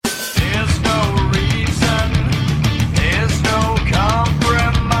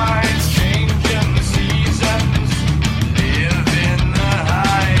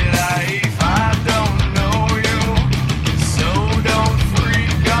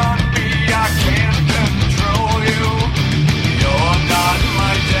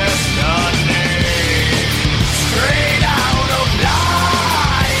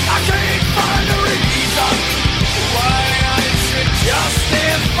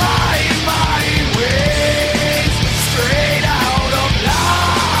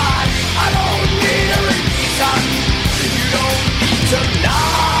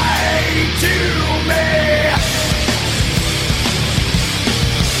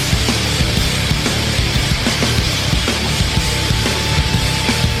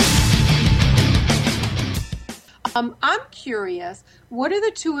I'm curious, what are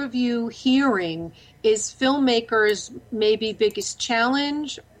the two of you hearing is filmmakers' maybe biggest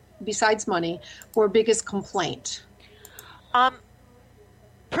challenge, besides money, or biggest complaint? Um,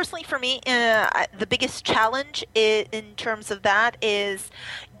 Personally, for me, the biggest challenge in terms of that is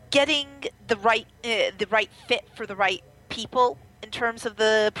getting the right fit for the right people in terms of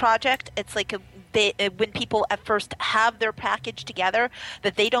the project. It's like when people at first have their package together,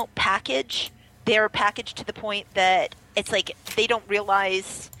 that they don't package their package to the point that it's like they don't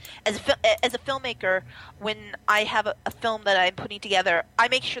realize as a filmmaker, when I have a film that I'm putting together, I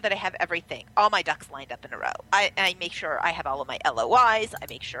make sure that I have everything, all my ducks lined up in a row. I make sure I have all of my LOIs. I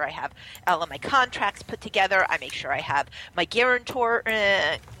make sure I have all of my contracts put together. I make sure I have my guarantor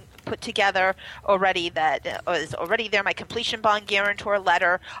put together already, that is already there, my completion bond guarantor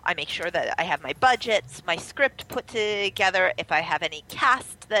letter. I make sure that I have my budgets, my script put together, if I have any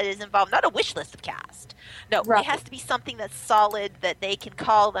cast that is involved, not a wish list of cast. No, Right. it has to be something that's solid, that they can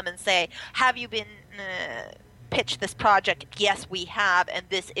call them and say, have you been pitched this project? Yes, we have, and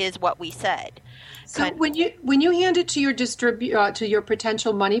this is what we said. So when you hand it to your to your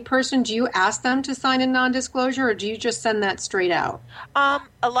potential money person, do you ask them to sign a non-disclosure, or do you just send that straight out?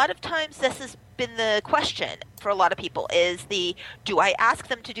 A lot of times this has been the question for a lot of people, is do I ask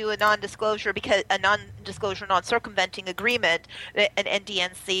them to do a non-disclosure, because a non-disclosure, non-circumventing agreement, an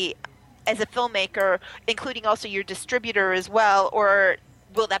NDNC, as a filmmaker, including also your distributor as well, or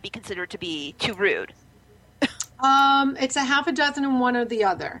will that be considered to be too rude? It's a half a dozen and one or the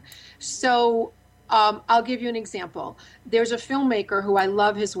other. So I'll give you an example. There's a filmmaker who I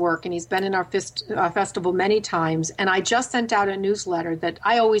love his work, and he's been in our festival many times. And I just sent out a newsletter that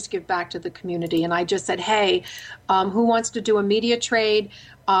I always give back to the community. And I just said, hey, who wants to do a media trade,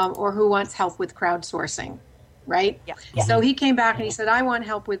 or who wants help with crowdsourcing? Right? Yeah. So he came back and he said, I want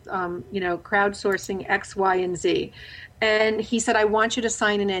help with, crowdsourcing X, Y, and Z. And he said, I want you to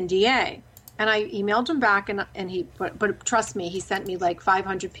sign an NDA. And I emailed him back, and but trust me, he sent me like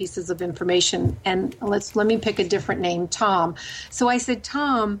 500 pieces of information. And let me pick a different name, Tom. So I said,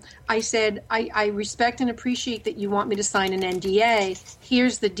 Tom, I respect and appreciate that you want me to sign an NDA.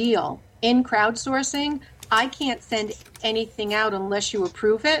 Here's the deal. In crowdsourcing, I can't send anything out unless you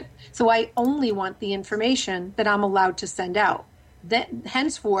approve it. So I only want the information that I'm allowed to send out. Then,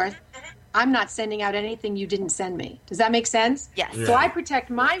 henceforth, I'm not sending out anything you didn't send me. Does that make sense? Yes. So I protect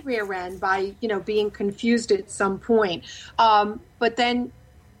my rear end by, being confused at some point. But then,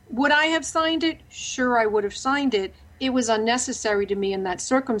 would I have signed it? Sure, I would have signed it. It was unnecessary to me in that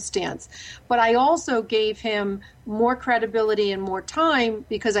circumstance. But I also gave him more credibility and more time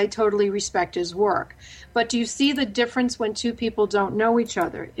because I totally respect his work. But do you see the difference when two people don't know each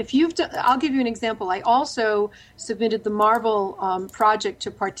other? I'll give you an example. I also submitted the Marvel project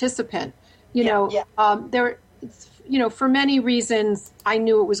to Participant. For many reasons, I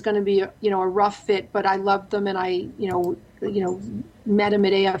knew it was going to be a rough fit, but I loved them, and I met them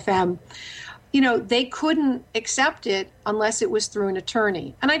at AFM. They couldn't accept it unless it was through an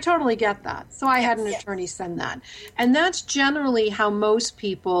attorney. And I totally get that. So I had an attorney send that. And that's generally how most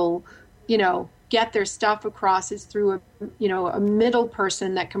people, get their stuff across, is through a middle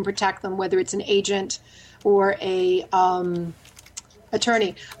person that can protect them, whether it's an agent or a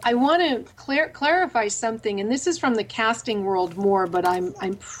attorney. I want to clarify something, and this is from the casting world more, but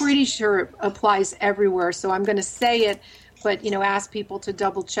I'm pretty sure it applies everywhere. So I'm going to say it, but ask people to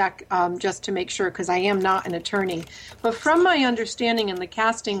double check just to make sure, because I am not an attorney. But from my understanding in the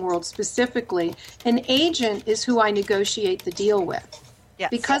casting world specifically, an agent is who I negotiate the deal with. Yes.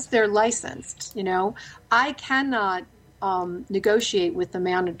 Because they're licensed. I cannot negotiate with the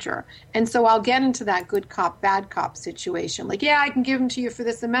manager. And so I'll get into that good cop, bad cop situation. Like, I can give them to you for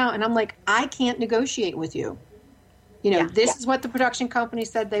this amount. And I'm like, I can't negotiate with you. This is what the production company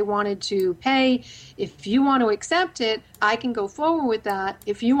said they wanted to pay. If you want to accept it, I can go forward with that.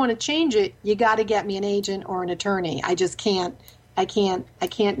 If you want to change it, you got to get me an agent or an attorney. I just can't. I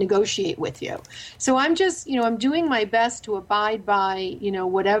can't negotiate with you. So I'm just, I'm doing my best to abide by,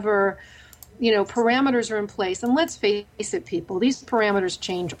 whatever, parameters are in place. And let's face it, people, these parameters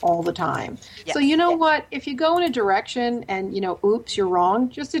change all the time. Yes. So what? If you go in a direction and, oops, you're wrong,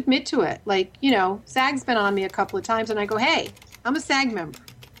 just admit to it. Like, SAG's been on me a couple of times, and I go, hey, I'm a SAG member.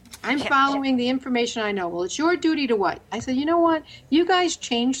 I'm following the information I know. Well, it's your duty to what? I said, you know what? You guys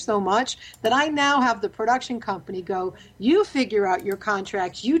changed so much that I now have the production company go, you figure out your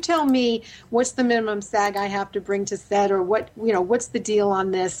contract. You tell me what's the minimum SAG I have to bring to set, or what's the deal on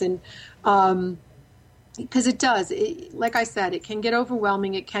this? And because it does, like I said, it can get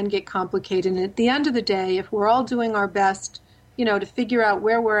overwhelming. It can get complicated. And at the end of the day, if we're all doing our best to figure out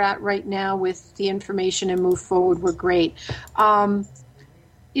where we're at right now with the information and move forward, we're great.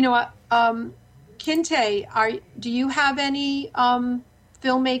 Kinte, do you have any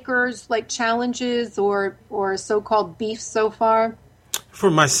filmmakers like challenges or so-called beefs so far?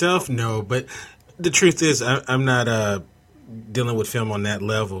 For myself, no. But the truth is, I'm not dealing with film on that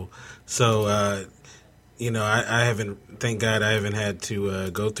level. So, I haven't, thank God I haven't had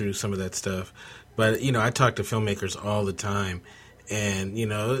to go through some of that stuff. But, I talk to filmmakers all the time. And,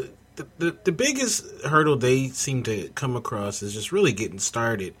 the biggest hurdle they seem to come across is just really getting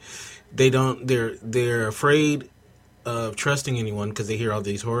started. They're afraid of trusting anyone because they hear all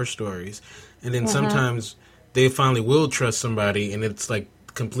these horror stories. And then sometimes they finally will trust somebody and it's like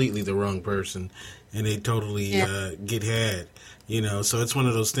completely the wrong person and they totally get had, So it's one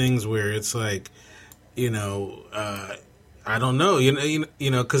of those things where it's like, I don't know,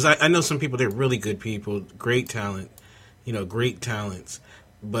 because I know some people, they're really good people, great talent, great talents,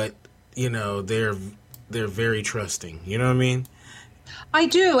 but, they're very trusting. You know what I mean? I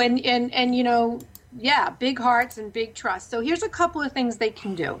do. And big hearts and big trust. So here's a couple of things they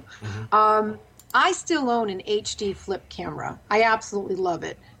can do. I still own an HD flip camera. I absolutely love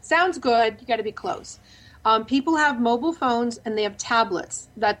it. Sounds good. You got to be close. People have mobile phones and they have tablets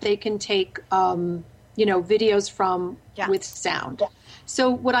that they can take, videos from with sound. So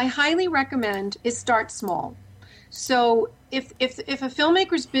what I highly recommend is start small. So if a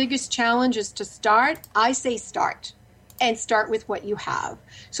filmmaker's biggest challenge is to start, I say start. And start with what you have.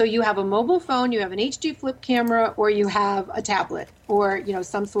 So you have a mobile phone, you have an HD flip camera, or you have a tablet, or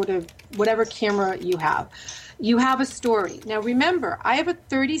some sort of whatever camera you have. You have a story. Now remember, I have a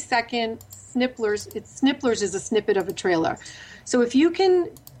 30-second Snipplers. Snipplers is a snippet of a trailer. So if you can,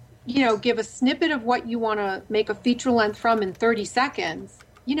 give a snippet of what you want to make a feature length from in 30 seconds,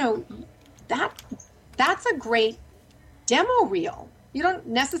 that's a great demo reel. You don't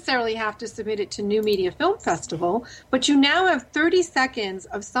necessarily have to submit it to New Media Film Festival, but you now have 30 seconds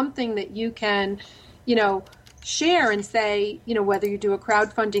of something that you can, share and say, whether you do a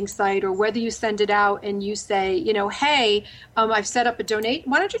crowdfunding site or whether you send it out and you say, hey, I've set up a donate.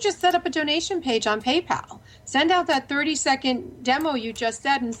 Why don't you just set up a donation page on PayPal? Send out that 30-second demo you just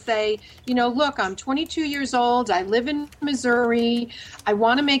said and say, look, I'm 22 years old. I live in Missouri. I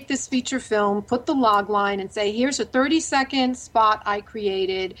want to make this feature film. Put the log line and say, here's a 30-second spot I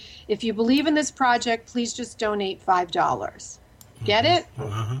created. If you believe in this project, please just donate $5. Get it?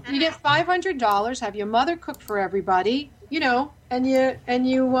 You get $500. Have your mother cook for everybody, and you got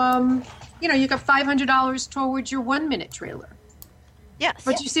 $500 towards your 1-minute trailer. Yes.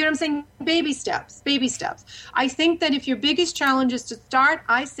 But you see what I'm saying? Baby steps. I think that if your biggest challenge is to start,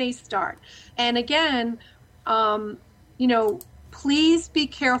 I say start. And again, please be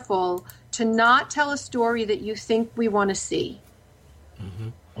careful to not tell a story that you think we want to see.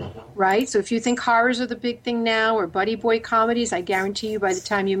 Right? So if you think horrors are the big thing now or buddy boy comedies, I guarantee you by the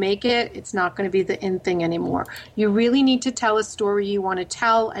time you make it, it's not going to be the in thing anymore. You really need to tell a story you want to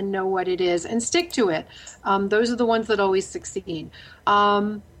tell and know what it is and stick to it. Those are the ones that always succeed.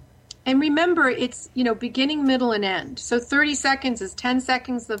 And remember, it's, beginning, middle, and end. So 30 seconds is 10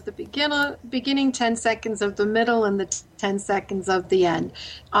 seconds of the beginning, 10 seconds of the middle, and the 10 seconds of the end.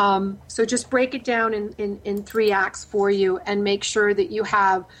 So just break it down in 3 acts for you and make sure that you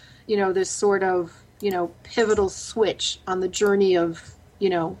have, this sort of, pivotal switch on the journey of,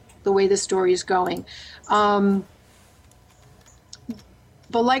 the way the story is going. But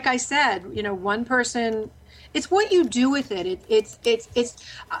like I said, one person... It's what you do with it. It's this is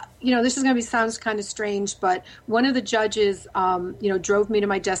going to sounds kind of strange, but one of the judges, drove me to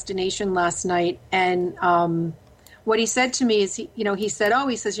my destination last night, and what he said to me is, he said,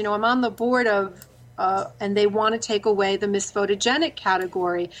 I'm on the board of, and they want to take away the Miss Photogenic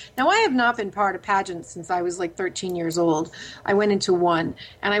category. Now, I have not been part of pageants since I was like 13 years old. I went into one,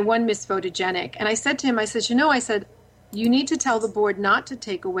 and I won Miss Photogenic, and I said to him, I said, you need to tell the board not to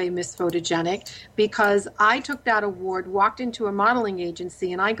take away Miss Photogenic because I took that award, walked into a modeling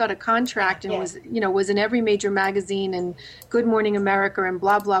agency, and I got a contract and was in every major magazine and Good Morning America and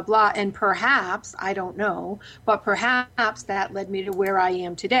blah, blah, blah. And perhaps, I don't know, but perhaps that led me to where I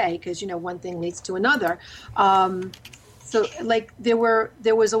am today because, one thing leads to another. So like there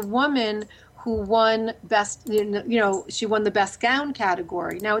was a woman who won she won the best gown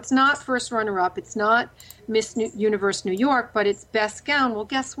category. Now, it's not first runner-up. It's not Miss Universe New York, but it's best gown. Well,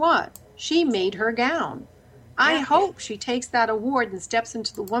 guess what? She made her gown. I hope she takes that award and steps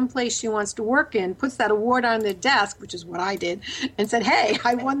into the one place she wants to work in, puts that award on their desk, which is what I did, and said, hey,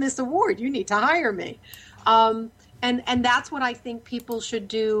 I won this award. You need to hire me. And that's what I think people should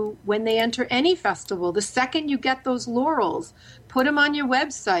do when they enter any festival. The second you get those laurels, put them on your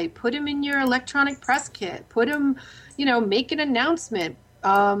website, put them in your electronic press kit, put them, make an announcement.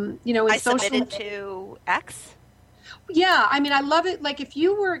 In submitted to X. Yeah, I mean, I love it. Like, if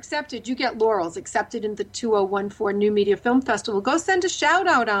you were accepted, you get laurels, accepted in the 2014 New Media Film Festival. Go send a shout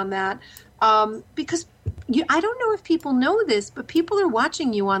out on that, because I don't know if people know this, but people are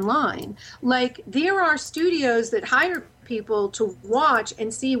watching you online. Like, there are studios that hire people to watch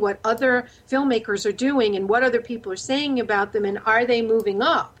and see what other filmmakers are doing and what other people are saying about them and are they moving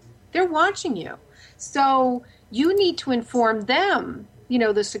up. They're watching you. So you need to inform them,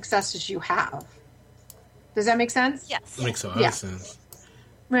 the successes you have. Does that make sense? Yes. That makes a lot of sense.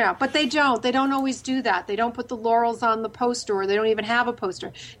 Yeah, but they don't. They don't always do that. They don't put the laurels on the poster, or they don't even have a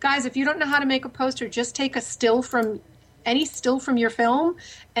poster. Guys, if you don't know how to make a poster, just take a still from your film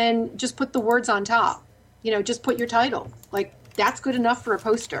and just put the words on top. Just put your title. Like, that's good enough for a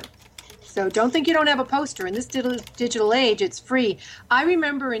poster. So don't think you don't have a poster. In this digital age, it's free. I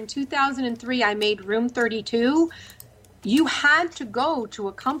remember in 2003, I made Room 32. You had to go to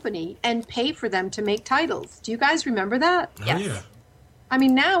a company and pay for them to make titles. Do you guys remember that? Oh, yes. Yeah. I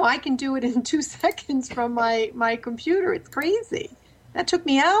mean, now I can do it in 2 seconds from my computer. It's crazy. That took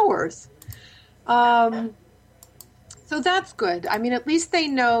me hours. So that's good. I mean, at least they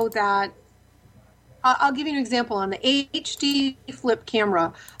know that. I'll give you an example. On the HD flip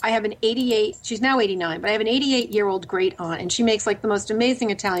camera, I have an 88, she's now 89, but I have an 88-year-old great aunt, and she makes like the most amazing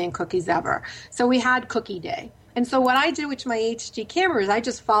Italian cookies ever. So we had cookie day. And so what I do with my HD camera is I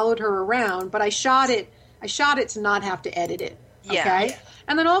just followed her around, but I shot it to not have to edit it. Okay. Yeah.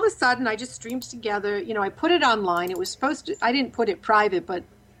 And then all of a sudden I just streamed together, I put it online. It was I didn't put it private, but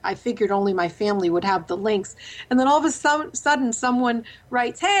I figured only my family would have the links. And then all of a sudden someone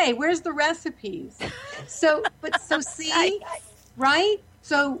writes, "Hey, where's the recipes?" So see, right?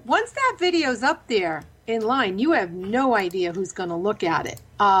 So once that video's up there in line, you have no idea who's going to look at it.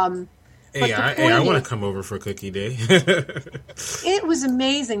 Hey, I want to come over for Cookie Day. It was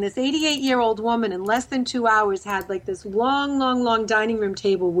amazing. This 88-year-old woman in less than 2 hours had like this long dining room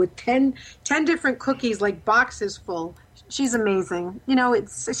table with 10 different cookies, like boxes full. She's amazing.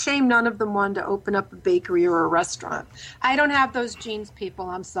 It's a shame none of them wanted to open up a bakery or a restaurant. I don't have those genes, people.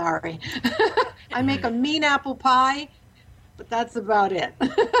 I'm sorry. I make a mean apple pie, but that's about it.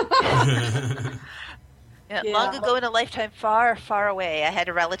 Yeah. Long ago in a lifetime far, far away, I had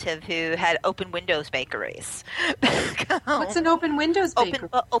a relative who had Open Windows bakeries. What's an Open Windows bakery?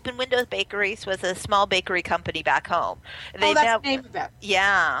 Open Windows Bakeries was a small bakery company back home. That's the name of it.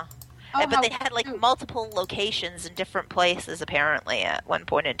 Yeah. Oh, but they had like multiple locations in different places, apparently, at one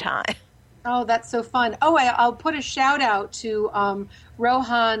point in time. Oh, that's so fun. Oh, I'll put a shout out to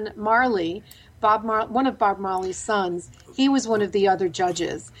Rohan Marley, one of Bob Marley's sons. He was one of the other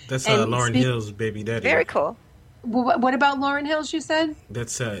judges. That's Lauryn Hill's baby daddy. Very cool. What about Lauryn Hill, you said?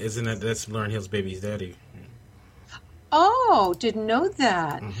 That's that's Lauryn Hill's baby's daddy. Oh, didn't know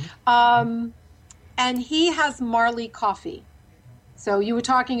that. Mm-hmm. And he has Marley Coffee. So you were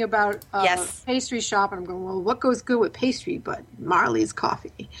talking about pastry shop, and I'm going, well, what goes good with pastry but Marley's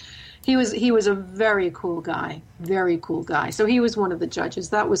Coffee? He was a very cool guy. So he was one of the judges.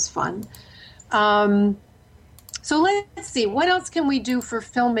 That was fun. So let's see, what else can we do for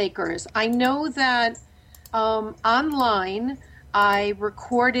filmmakers? I know that online I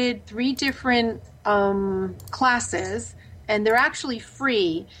recorded 3 different classes, and they're actually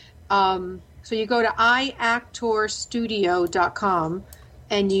free. So you go to iactorstudio.com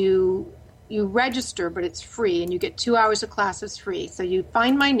and you register, but it's free, and you get 2 hours of classes free. So you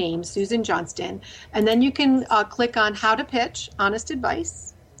find my name, Susan Johnston, and then you can click on How to Pitch, Honest Advice.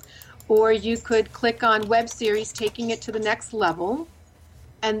 Or you could click on web series, taking it to the next level.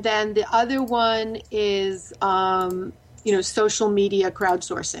 And then the other one is, social media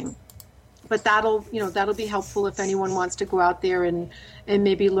crowdsourcing. But that'll be helpful if anyone wants to go out there and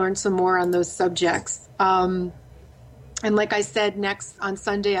maybe learn some more on those subjects. And like I said, next on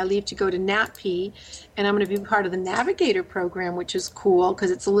Sunday, I leave to go to NatP, and I'm going to be part of the Navigator program, which is cool because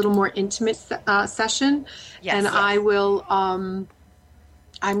it's a little more intimate session. Yes, and I will...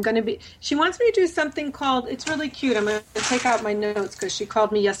 she wants me to do something called, it's really cute. I'm going to take out my notes because she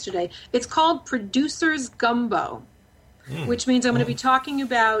called me yesterday. It's called Producer's Gumbo, which means I'm going to be talking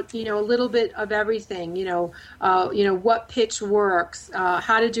about, a little bit of everything, what pitch works,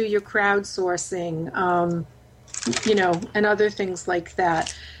 how to do your crowdsourcing, and other things like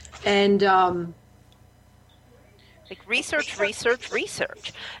that. And, like research.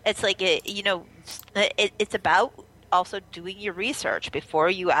 It's like, it's about also doing your research before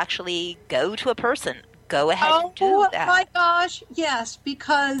you actually go to a person, Go ahead and do Oh that. my gosh, yes,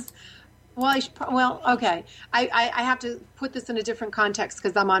 because okay. I have to put this in a different context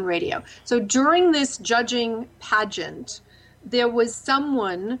because I'm on radio. So during this judging pageant, there was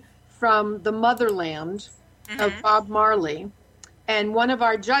someone from the motherland of Bob Marley, and one of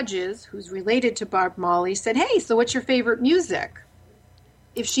our judges, who's related to Bob Marley, said, "Hey, so what's your favorite music?"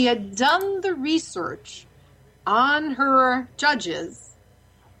 If she had done the research on her judges,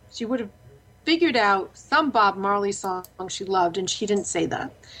 she would have figured out some Bob Marley song she loved, and she didn't say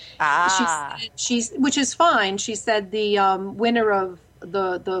that. She's which is fine. She said the winner of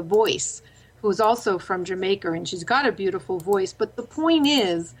the Voice, who's also from Jamaica, and she's got a beautiful voice. But the point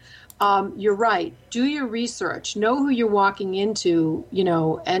is, you're right. Do your research. Know who you're walking into,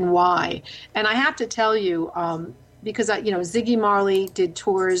 and why. And I have to tell you, because Ziggy Marley did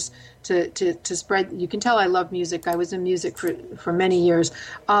tours to spread. You can tell I love music. I was in music for many years.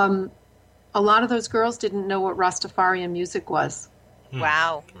 A lot of those girls didn't know what Rastafarian music was.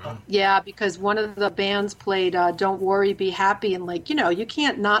 Wow. Yeah, because one of the bands played Don't Worry, Be Happy, and you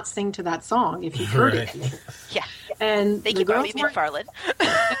can't not sing to that song if you've heard it. Yeah. And thank you, Barbie McFarland.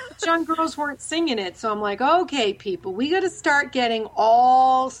 Young girls weren't singing it, so I'm like, okay, people, we got to start getting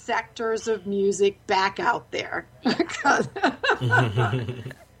all sectors of music back out there.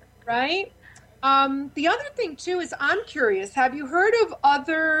 Right? The other thing, too, is I'm curious, have you heard of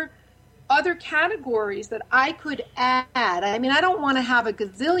other categories that I could add? I mean, I don't want to have a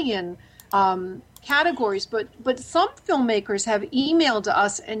gazillion categories, but some filmmakers have emailed to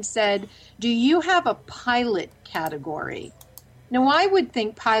us and said, do you have a pilot category? Now, I would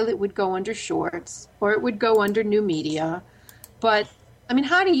think pilot would go under shorts or it would go under new media. But, I mean,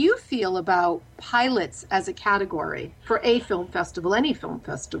 how do you feel about pilots as a category for a film festival, any film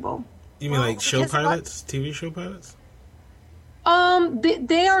festival? You mean like show pilots, TV show pilots?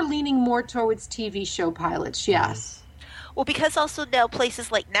 They are leaning more towards TV show pilots, yes. Well, because also now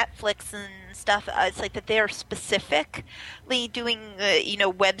places like Netflix and stuff, it's like that they are specifically doing,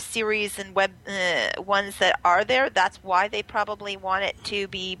 web series and web ones that are there. That's why they probably want it to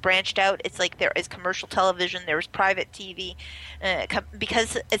be branched out. It's like there is commercial television, there's private TV,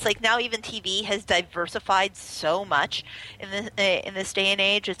 because it's like now even TV has diversified so much in this day and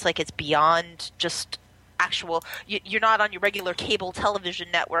age. It's like it's beyond just actual, you're not on your regular cable television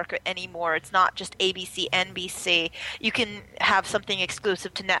network anymore. It's not just ABC, NBC. You can have something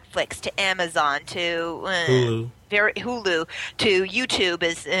exclusive to Netflix, to Amazon, to Hulu, to YouTube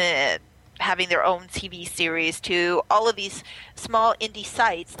is having their own TV series, to all of these small indie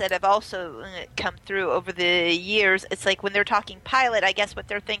sites that have also come through over the years. It's like when they're talking pilot, I guess what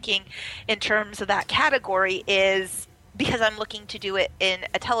they're thinking in terms of that category is, because I'm looking to do it in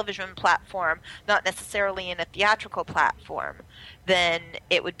a television platform, not necessarily in a theatrical platform, then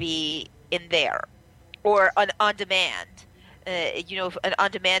it would be in there. Or an on-demand. An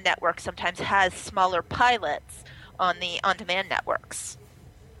on-demand network sometimes has smaller pilots on the on-demand networks.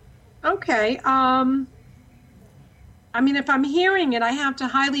 Okay. I mean, if I'm hearing it, I have to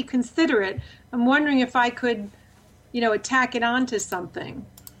highly consider it. I'm wondering if I could, tack it onto something.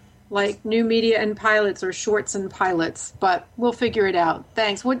 Like new media and pilots or shorts and pilots, but we'll figure it out.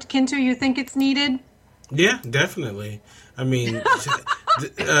 Thanks. What, Kintu, you think it's needed? Yeah, definitely. I mean,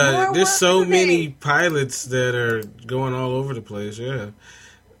 there's so many pilots that are going all over the place. Yeah,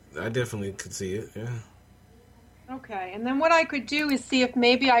 I definitely could see it. Yeah. Okay, and then what I could do is see if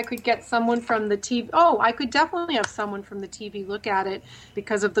maybe I could get someone from the TV. Oh, I could definitely have someone from the TV look at it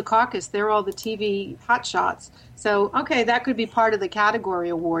because of the caucus. They're all the TV hotshots. So, okay, that could be part of the category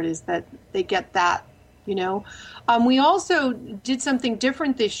award, is that they get that, We also did something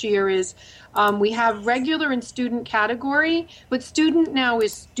different this year is we have regular and student category, but student now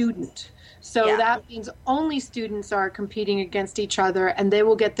is student. So that means only students are competing against each other, and they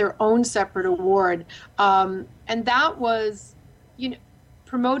will get their own separate award. And that was,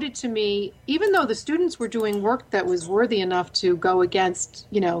 promoted to me, even though the students were doing work that was worthy enough to go against,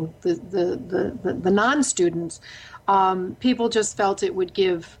 the non-students. People just felt it would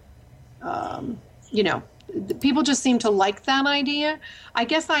give, people just seem to like that idea. I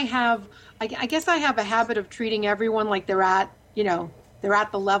guess I have a habit of treating everyone like they're at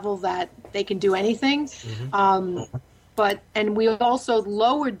the level that they can do anything. Mm-hmm. And we also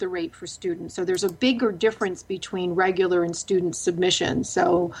lowered the rate for students. So there's a bigger difference between regular and student submissions.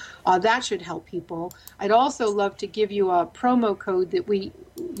 So that should help people. I'd also love to give you a promo code that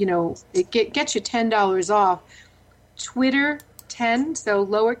it gets you $10 off. Twitter SAVE10, so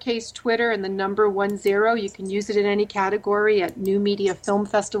lowercase Twitter and the number 10. You can use it in any category at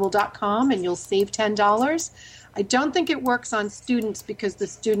newmediafilmfestival.com, and you'll save $10. I don't think it works on students because the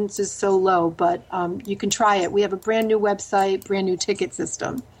students is so low, but you can try it. We have a brand new website, brand new ticket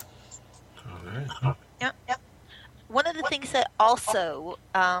system. All right. Yep. One of the things that also,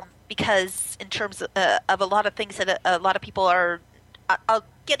 because in terms of a lot of things that a lot of people are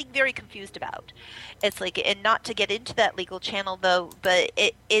getting very confused about, it's like, and not to get into that legal channel though, but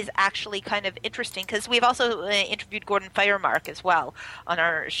it is actually kind of interesting because we've also interviewed Gordon Firemark as well on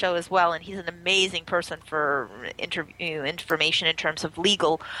our show as well, and he's an amazing person for information in terms of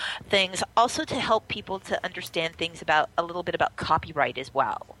legal things, also to help people to understand things about a little bit about copyright as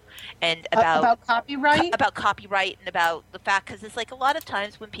well. And about copyright? About copyright and about the fact, because it's like a lot of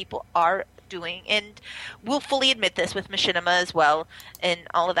times when people are doing, and we'll fully admit this with Machinima as well, and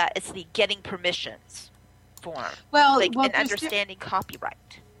all of that, it's the getting permissions form. Well, and understanding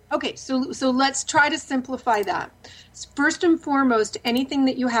copyright. Okay, so let's try to simplify that. First and foremost, anything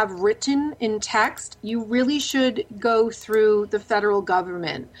that you have written in text, you really should go through the federal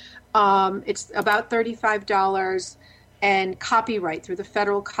government. It's about $35. And copyright through the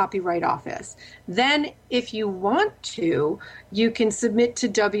Federal Copyright Office. Then, if you want to, you can submit to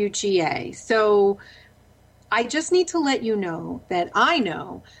WGA. So I just need to let you know that I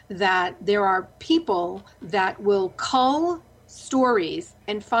know that there are people that will cull stories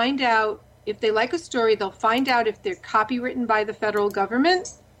and find out if they like a story, they'll find out if they're copywritten by the federal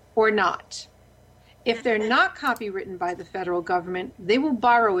government or not. If they're not copywritten by the federal government, they will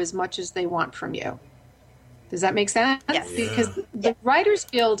borrow as much as they want from you. Does that make sense? Yes. Because the Writers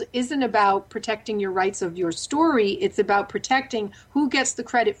Guild isn't about protecting your rights of your story. It's about protecting who gets the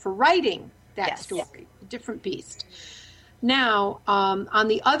credit for writing that story. A different beast. Now, on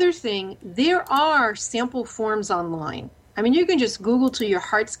the other thing, there are sample forms online. I mean, you can just Google to your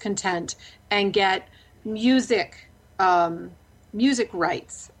heart's content and get music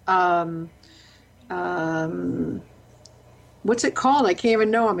rights. What's it called? I can't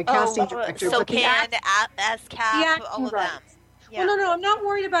even know. I'm a casting director. SOCAN, ASCAP, all of them. Yeah. Well, no, I'm not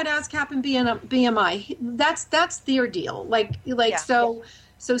worried about ASCAP and BMI. That's their deal.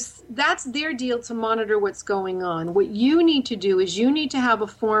 So that's their deal to monitor what's going on. What you need to do is you need to have a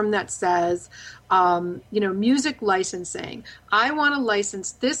form that says, music licensing. I want to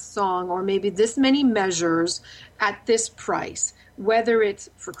license this song or maybe this many measures at this price, whether it's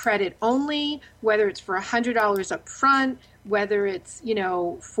for credit only, whether it's for $100 up front, whether it's,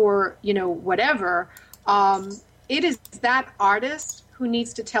 for, whatever. It is that artist who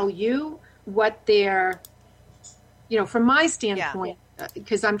needs to tell you what their, from my standpoint,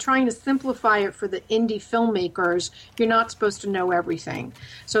 because I'm trying to simplify it for the indie filmmakers, you're not supposed to know everything.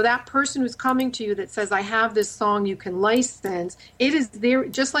 So that person who's coming to you that says, I have this song you can license, it is their,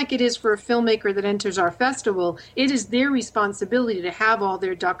 just like it is for a filmmaker that enters our festival, it is their responsibility to have all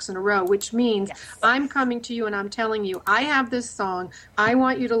their ducks in a row, which means I'm coming to you and I'm telling you, I have this song, I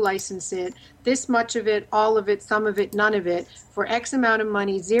want you to license it, this much of it, all of it, some of it, none of it, for X amount of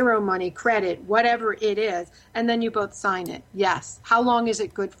money, zero money, credit, whatever it is, and then you both sign it. Yes. How long is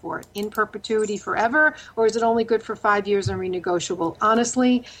it good for? In perpetuity forever, or is it only good for 5 years and renegotiable?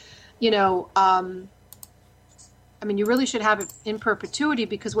 Honestly, you really should have it in perpetuity,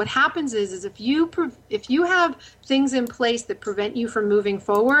 because what happens is if you have things in place that prevent you from moving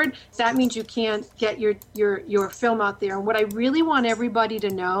forward, that means you can't get your film out there. And what I really want everybody to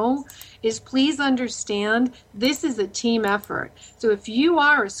know is, please understand, this is a team effort. So if you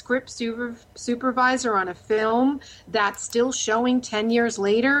are a script supervisor on a film that's still showing 10 years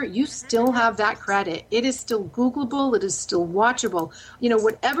later, you still have that credit. It is still Googleable. It is still watchable,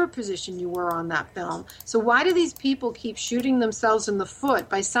 whatever position you were on that film. So why do these people keep shooting themselves in the foot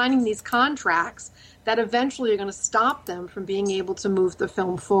by signing these contracts that eventually are going to stop them from being able to move the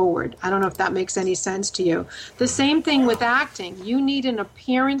film forward? I don't know if that makes any sense to you. The same thing with acting. You need an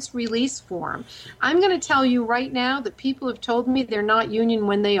appearance release form. I'm going to tell you right now that people have told me they're not union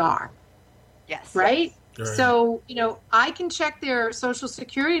when they are. Yes. Right? So, I can check their social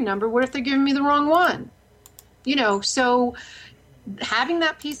security number. What if they're giving me the wrong one? So having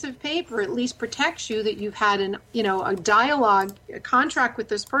that piece of paper at least protects you that you've had a dialogue, a contract with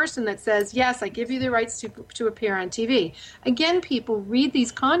this person that says, yes, I give you the rights to appear on TV. Again, people, read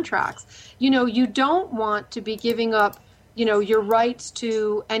these contracts. You don't want to be giving up, your rights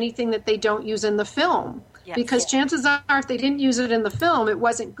to anything that they don't use in the film. Yes. Because chances are, if they didn't use it in the film, it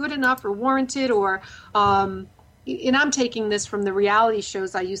wasn't good enough or warranted, or and I'm taking this from the reality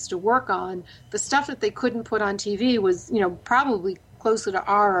shows I used to work on. The stuff that they couldn't put on TV was, probably closer to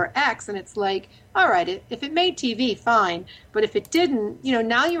R or X, and it's like, all right, if it made TV, fine, but if it didn't,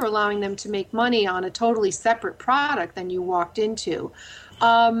 now you're allowing them to make money on a totally separate product than you walked into.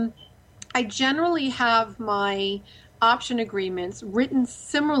 I generally have my option agreements written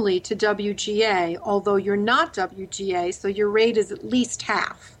similarly to WGA, although you're not WGA, so your rate is at least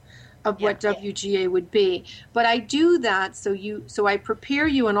half of what WGA would be. But I do that so I prepare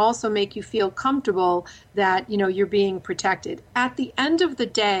you and also make you feel comfortable that you're being protected. At the end of the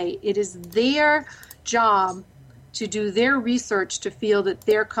day, it is their job to do their research to feel that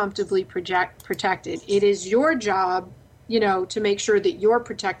they're comfortably protected. It is your job to make sure that you're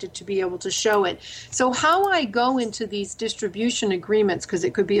protected to be able to show it. So how I go into these distribution agreements, because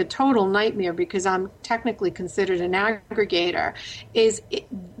it could be a total nightmare because I'm technically considered an aggregator, is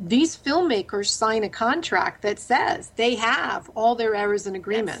these filmmakers sign a contract that says they have all their errors and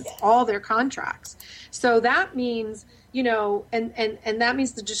agreements, all their contracts. So that means, and that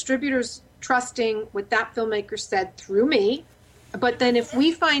means the distributor's trusting what that filmmaker said through me. But then if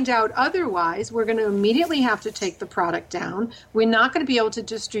we find out otherwise, we're going to immediately have to take the product down. We're not going to be able to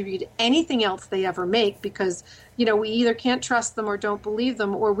distribute anything else they ever make because, we either can't trust them or don't believe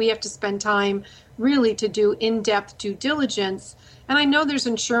them, or we have to spend time really to do in-depth due diligence. And I know there's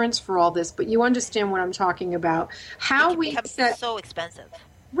insurance for all this, but you understand what I'm talking about. How we set so expensive.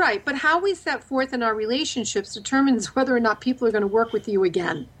 Right, but how we set forth in our relationships determines whether or not people are going to work with you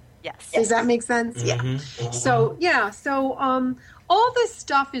again. Yes. Does that make sense? Yeah. Mm-hmm. So all this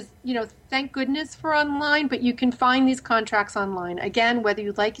stuff is, thank goodness for online, but you can find these contracts online. Again, whether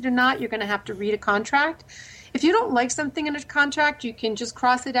you like it or not, you're going to have to read a contract. If you don't like something in a contract, you can just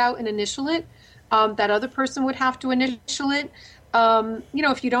cross it out and initial it. That other person would have to initial it.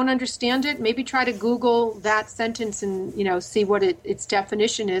 If you don't understand it, maybe try to Google that sentence and, see what its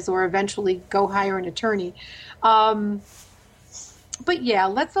definition is, or eventually go hire an attorney. But yeah,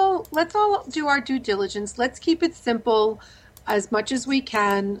 let's all do our due diligence. Let's keep it simple as much as we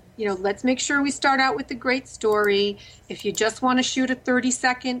can. Let's make sure we start out with a great story. If you just want to shoot a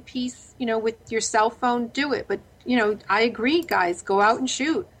 30-second piece, with your cell phone, do it. But, I agree, guys, go out and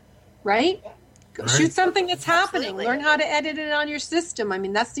shoot, right? Right. Shoot something that's happening. Absolutely. Learn how to edit it on your system. I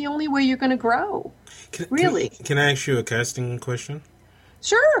mean, that's the only way you're going to grow. Really. Can I ask you a casting question?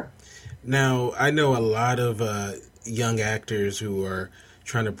 Sure. Now, I know a lot of young actors who are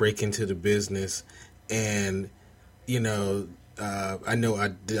trying to break into the business, and I know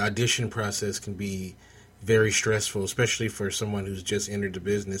the audition process can be very stressful, especially for someone who's just entered the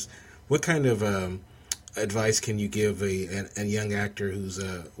business. What kind of advice can you give a young actor who's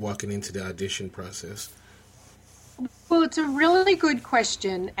walking into the audition process? Well, it's a really good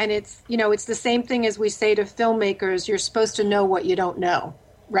question, and it's the same thing as we say to filmmakers: you're supposed to know what you don't know,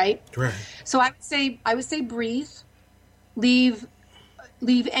 right? Right. So I would say breathe. Leave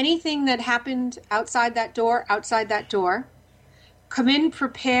anything that happened outside that door. Come in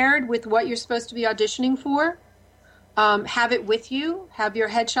prepared with what you're supposed to be auditioning for. Have it with you. Have your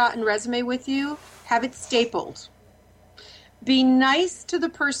headshot and resume with you. Have it stapled. Be nice to the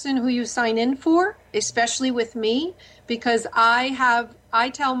person who you sign in for, especially with me, because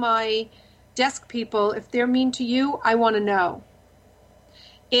I tell my desk people, if they're mean to you, I want to know.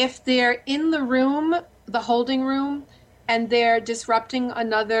 If they're in the room, the holding room, and they're disrupting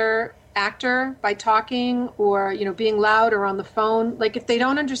another actor by talking or, being loud or on the phone, like if they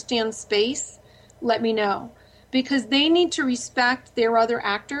don't understand space, let me know. Because they need to respect their other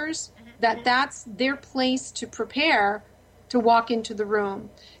actors, that's their place to prepare to walk into the room.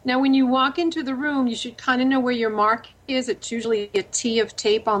 Now, when you walk into the room, you should kind of know where your mark is. It's usually a T of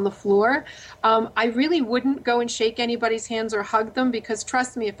tape on the floor. I really wouldn't go and shake anybody's hands or hug them, because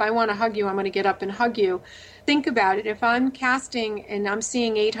trust me, if I want to hug you, I'm going to get up and hug you. Think about it. If I'm casting and I'm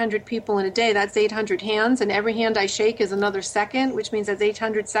seeing 800 people in a day, that's 800 hands, and every hand I shake is another second, which means that's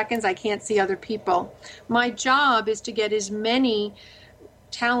 800 seconds I can't see other people. My job is to get as many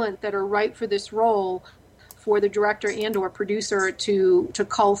talent that are right for this role for the director and or producer to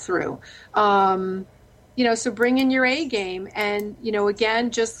cull through. So bring in your A game, and,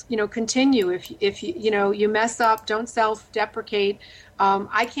 again, just, continue. If you mess up, don't self-deprecate.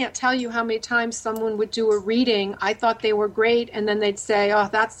 I can't tell you how many times someone would do a reading. I thought they were great, and then they'd say, "Oh,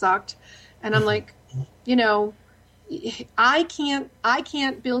 that sucked," and I'm like, I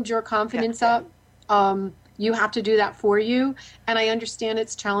can't build your confidence up. You have to do that for you. And I understand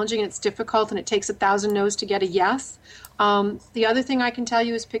it's challenging and it's difficult and it takes 1,000 no's to get a yes. The other thing I can tell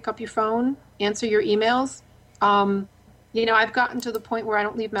you is pick up your phone, answer your emails. I've gotten to the point where I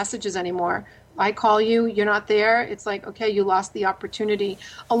don't leave messages anymore. I call you, you're not there. It's like, okay, you lost the opportunity.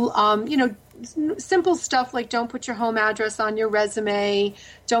 simple stuff like don't put your home address on your resume,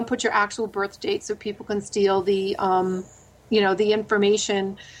 don't put your actual birth date so people can steal the, the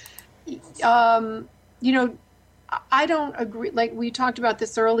information. I don't agree. Like we talked about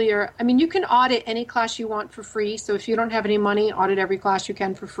this earlier. I mean, you can audit any class you want for free. So if you don't have any money, audit every class you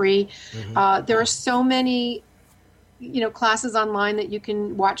can for free. There are so many, classes online that you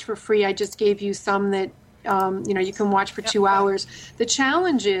can watch for free. I just gave you some that, you can watch for 2 hours. The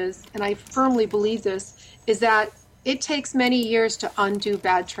challenge is, and I firmly believe this, is that it takes many years to undo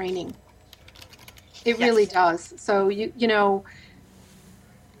bad training. It really does. So, you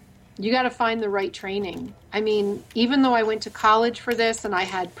got to find the right training. I mean, even though I went to college for this and I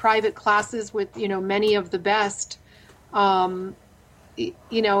had private classes with, many of the best, and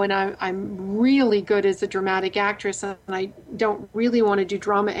I'm really good as a dramatic actress, and I don't really want to do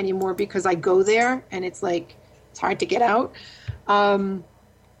drama anymore because I go there and it's hard to get out.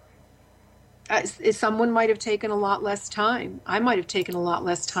 Someone might have taken a lot less time. I might have taken a lot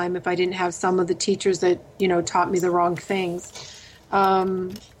less time if I didn't have some of the teachers that, taught me the wrong things.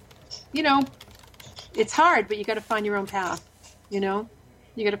 It's hard, but you got to find your own path, you got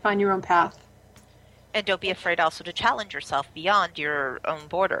to find your own path. And don't be afraid also to challenge yourself beyond your own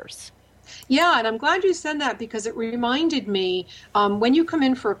borders. Yeah, and I'm glad you said that because it reminded me, when you come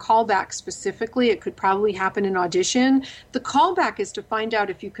in for a callback specifically, it could probably happen in audition. The callback is to find out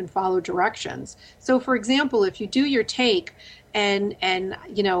if you can follow directions. So, for example, if you do your take and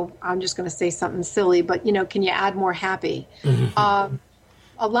I'm just going to say something silly, but, can you add more happy?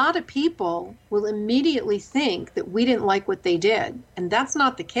 A lot of people will immediately think that we didn't like what they did. And that's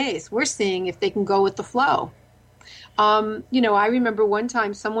not the case. We're seeing if they can go with the flow. I remember one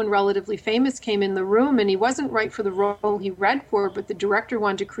time someone relatively famous came in the room and he wasn't right for the role he read for, but the director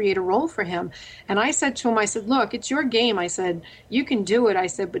wanted to create a role for him. And I said to him, I said, look, it's your game. I said, you can do it. I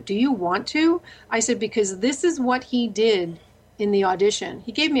said, but do you want to? I said, because this is what he did in the audition.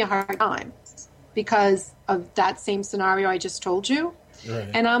 He gave me a hard time because of that same scenario I just told you.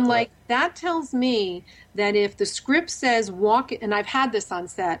 Right. And I'm like, that tells me that if the script says walk, and I've had this on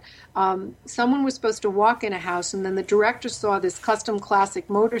set, someone was supposed to walk in a house and then the director saw this custom classic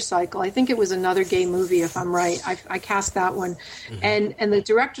motorcycle. I think it was Another Gay Movie, if I'm right. I cast that one. And the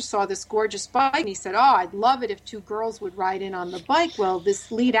director saw this gorgeous bike and he said, oh, I'd love it if 2 girls would ride in on the bike. Well,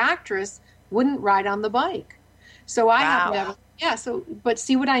 this lead actress wouldn't ride on the bike. So I have never... Yeah, but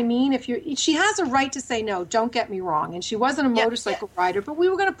see what I mean? She has a right to say no, don't get me wrong. And she wasn't a motorcycle rider, but we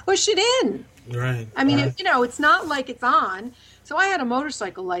were going to push it in. Right. I mean, it's not like it's on. So I had a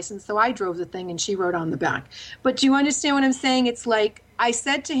motorcycle license, so I drove the thing and she rode on the back. But do you understand what I'm saying? It's like, I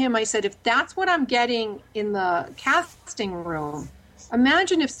said to him, if that's what I'm getting in the casting room,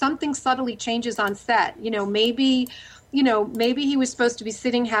 imagine if something subtly changes on set. Maybe he was supposed to be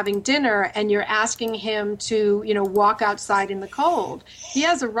sitting having dinner and you're asking him to, walk outside in the cold. He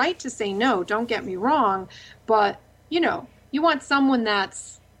has a right to say no, don't get me wrong. But, you want someone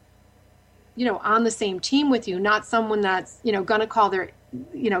that's, on the same team with you, not someone that's, going to call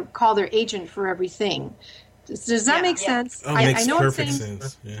their agent for everything. Does that make sense? Oh, makes perfect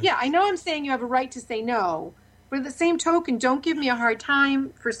sense. Yeah, I know I'm saying you have a right to say no. But at the same token, don't give me a hard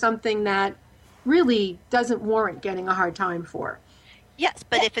time for something that really doesn't warrant getting a hard time for. Yes,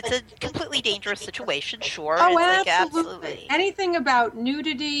 but if it's a completely dangerous situation, sure. Oh, it's absolutely. Anything about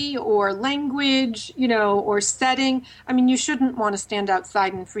nudity or language, or setting. I mean, you shouldn't want to stand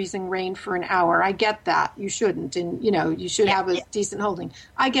outside in freezing rain for an hour. I get that. You shouldn't. And, you should have a decent holding.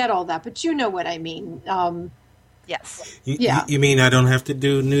 I get all that. But you know what I mean. Yes. You mean I don't have to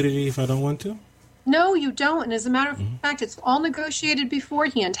do nudity if I don't want to? No, you don't. And as a matter of fact, it's all negotiated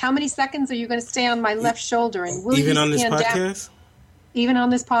beforehand. How many seconds are you going to stay on my left shoulder? And will even you on this stand podcast? Down? Even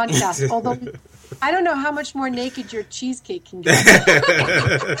on this podcast. Although I don't know how much more naked your cheesecake can get.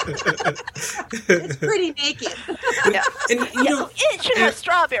 It's pretty naked. Yeah. And, it should have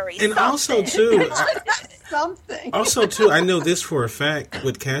strawberries. And also, too. Something. Also, too, I know this for a fact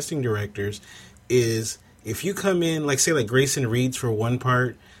with casting directors is if you come in, like Grayson reads for one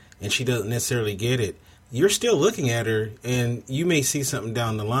part, and she doesn't necessarily get it, you're still looking at her, and you may see something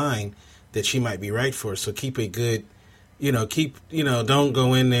down the line that she might be right for. So keep a good, don't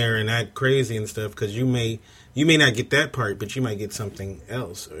go in there and act crazy and stuff, because you may not get that part, but you might get something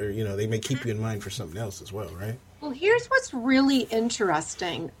else, or they may keep you in mind for something else as well, right? Well, here's what's really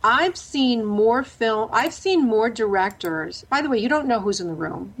interesting. I've seen more directors. By the way, you don't know who's in the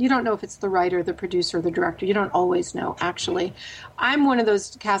room. You don't know if it's the writer, the producer, the director. You don't always know, actually. I'm one of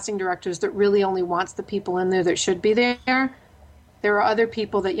those casting directors that really only wants the people in there that should be there. There are other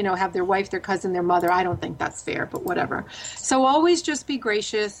people that, have their wife, their cousin, their mother. I don't think that's fair, but whatever. So always just be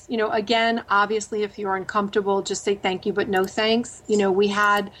gracious. Again, obviously, if you're uncomfortable, just say thank you, but no thanks. We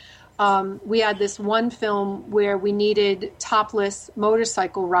had this one film where we needed topless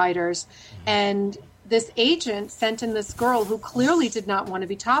motorcycle riders, and this agent sent in this girl who clearly did not want to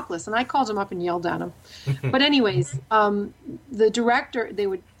be topless, and I called him up and yelled at him. But anyways, the director, they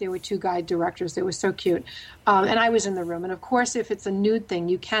were two guy directors. They were so cute, and I was in the room. And of course, if it's a nude thing,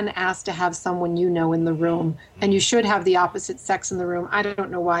 you can ask to have someone in the room, and you should have the opposite sex in the room. I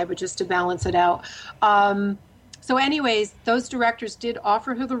don't know why, but just to balance it out. So anyways, those directors did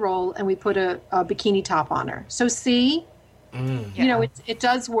offer her the role, and we put a bikini top on her. So see, it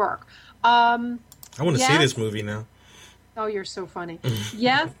does work. I want to see this movie now. Oh, you're so funny.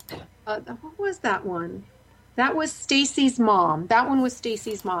 Yes. What was that one? That was Stacy's mom. That one was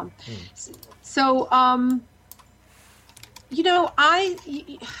Stacy's mom. So,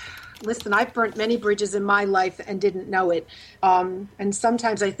 listen, I've burnt many bridges in my life and didn't know it. And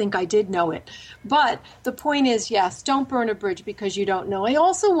sometimes I think I did know it. But the point is, yes, don't burn a bridge because you don't know. I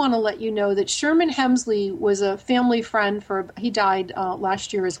also want to let you know that Sherman Hemsley was a family friend he died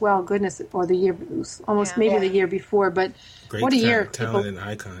last year as well. Goodness, or the year, the year before. But great what a year. Talent and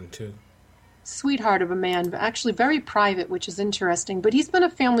icon, too. Sweetheart of a man, actually very private, which is interesting. But he's been a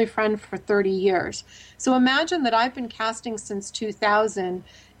family friend for 30 years. So imagine that I've been casting since 2000,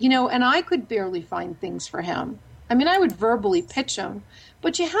 and I could barely find things for him. I mean, I would verbally pitch him,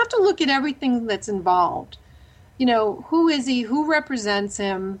 but you have to look at everything that's involved. Who is he? Who represents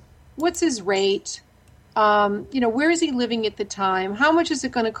him? What's his rate? Where is he living at the time? How much is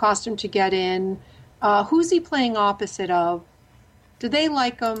it going to cost him to get in? Who's he playing opposite of? Do they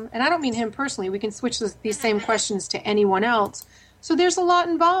like him? And I don't mean him personally. We can switch these same questions to anyone else. So there's a lot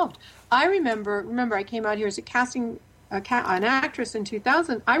involved. I remember I came out here as an actress in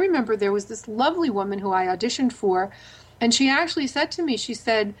 2000. I remember there was this lovely woman who I auditioned for, and she actually said to me, she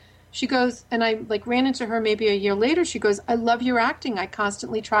goes, and I ran into her maybe a year later. She goes, I love your acting. I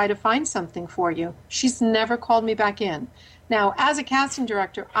constantly try to find something for you. She's never called me back in. Now, as a casting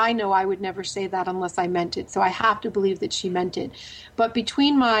director, I know I would never say that unless I meant it. So I have to believe that she meant it. But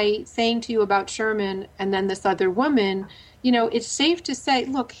between my saying to you about Sherman and then this other woman, it's safe to say,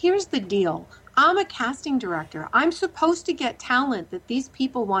 look, here's the deal. I'm a casting director. I'm supposed to get talent that these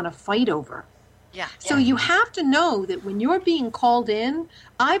people want to fight over. Yeah. So you have to know that when you're being called in,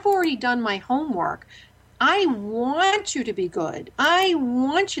 I've already done my homework. I want you to be good. I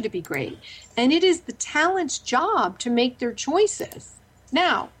want you to be great. And it is the talent's job to make their choices.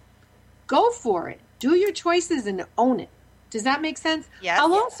 Now, go for it. Do your choices and own it. Does that make sense? Yes.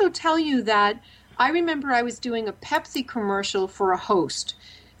 I'll also tell you that I remember I was doing a Pepsi commercial for a host.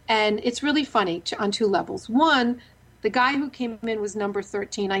 And it's really funny on two levels. One, the guy who came in was number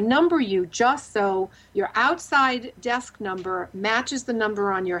 13. I number you just so your outside desk number matches the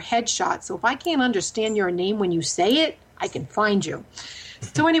number on your headshot. So if I can't understand your name when you say it, I can find you.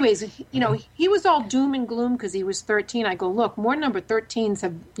 So anyways, he was all doom and gloom because he was 13. I go, look, more number 13s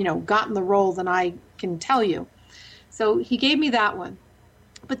have, gotten the role than I can tell you. So he gave me that one.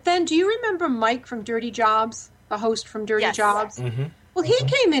 But then do you remember Mike from Dirty Jobs, the host from Dirty Jobs? Mm-hmm. Well, he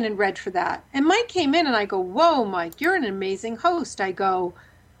came in and read for that. And Mike came in and I go, whoa, Mike, you're an amazing host. I go,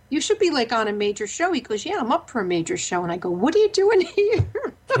 you should be on a major show. He goes, yeah, I'm up for a major show. And I go, what are you doing here?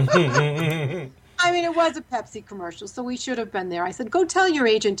 I mean, it was a Pepsi commercial, so we should have been there. I said, go tell your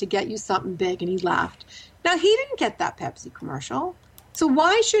agent to get you something big. And he laughed. Now, he didn't get that Pepsi commercial. So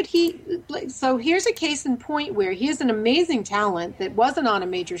why should he? So here's a case in point where he has an amazing talent that wasn't on a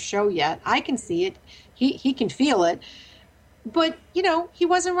major show yet. I can see it. He can feel it. But, he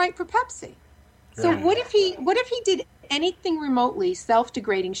wasn't right for Pepsi. So what if he did anything remotely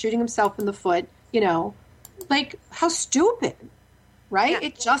self-degrading, shooting himself in the foot, how stupid, right? Yeah.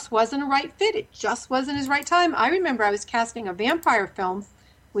 It just wasn't a right fit. It just wasn't his right time. I remember I was casting a vampire film,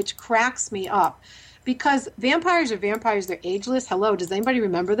 which cracks me up because vampires are vampires. They're ageless. Hello. Does anybody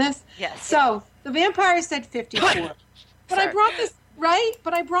remember this? Yes. So the vampire said 54. But I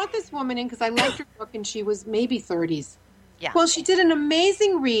brought this woman in because I liked her look and she was maybe 30s. Yeah. Well, she did an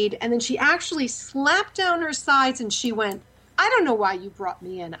amazing read, and then she actually slapped down her sides, and she went, I don't know why you brought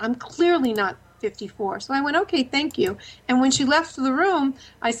me in. I'm clearly not 54. So I went, okay, thank you. And when she left the room,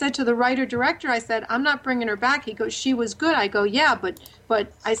 I said to the writer-director, I said, I'm not bringing her back. He goes, she was good. I go, yeah,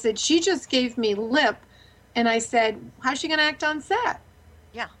 but I said, she just gave me lip. And I said, how's she going to act on set?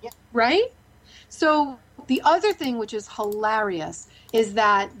 Yeah. Right? So the other thing, which is hilarious, is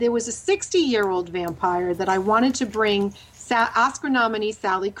that there was a 60-year-old vampire that I wanted to bring Oscar nominee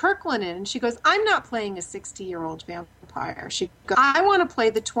Sally Kirkland in. And she goes, I'm not playing a 60-year-old vampire. vampire. She goes, I want to play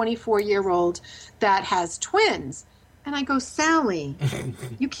the 24-year-old that has twins. And I go, Sally,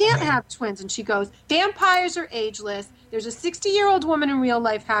 you can't have twins. And she goes, vampires are ageless. There's a 60-year-old woman in real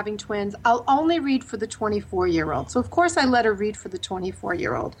life having twins. I'll only read for the 24-year-old. So, of course, I let her read for the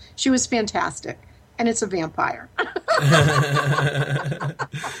 24-year-old. She was fantastic. And it's a vampire.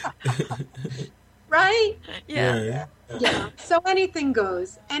 Right? Yeah. So anything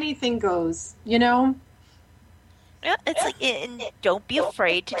goes. Anything goes, you know? Yeah, it's like, and don't be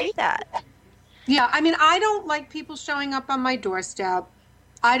afraid to do that. Yeah, I mean, I don't like people showing up on my doorstep.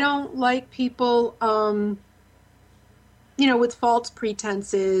 I don't like people, with false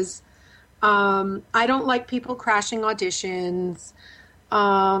pretenses. I don't like people crashing auditions.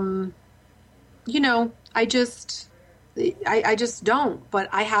 I just don't. But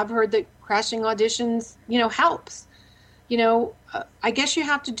I have heard that crashing auditions, helps. I guess you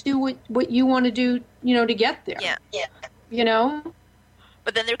have to do what you want to do, to get there. Yeah.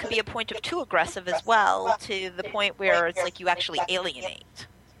 But then there could be a point of too aggressive as well, to the point where it's like you actually alienate.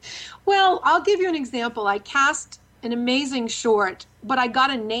 Well, I'll give you an example. I cast an amazing short, but I got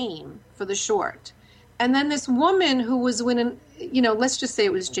a name for the short. And then this woman who was winning, let's just say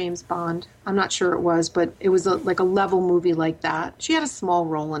it was James Bond. I'm not sure it was, but it was like a level movie like that. She had a small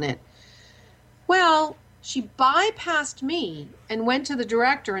role in it. Well, she bypassed me and went to the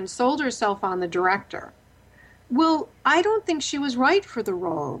director and sold herself on the director. Well, I don't think she was right for the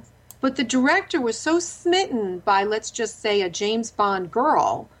role, but the director was so smitten by, let's just say, a James Bond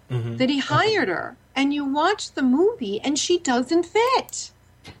girl that he hired her. And you watch the movie and she doesn't fit.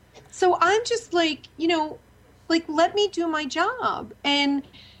 So I'm just like, let me do my job. And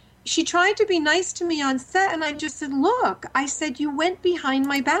she tried to be nice to me on set, and I just said, look, I said, you went behind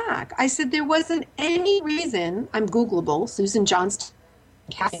my back. I said, there wasn't any reason. I'm Googleable,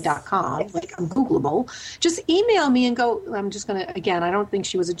 SusanJohnston.com. Like, I'm Googleable. Just email me and go, I'm just going to, again, I don't think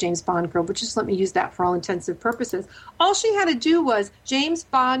she was a James Bond girl, but just let me use that for all intensive purposes. All she had to do was, James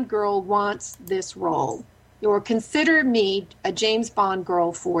Bond girl wants this role, or consider me a James Bond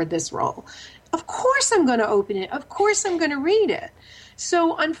girl for this role. Of course I'm going to open it. Of course I'm going to read it.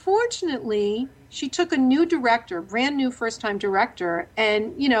 So unfortunately, she took a new director, brand new first-time director,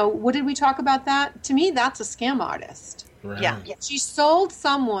 and, what did we talk about that? To me, that's a scam artist. Right. Yeah. She sold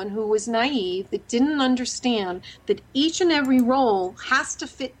someone who was naive, that didn't understand that each and every role has to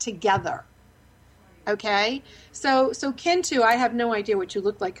fit together. Okay? So Kintu, I have no idea what you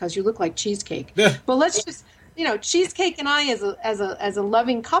look like because you look like Cheesecake. Yeah. But let's just, Cheesecake and I as a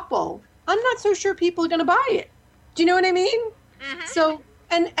loving couple, I'm not so sure people are going to buy it. Do you know what I mean? Mm-hmm. So,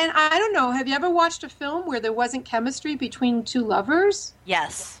 and I don't know, have you ever watched a film where there wasn't chemistry between two lovers?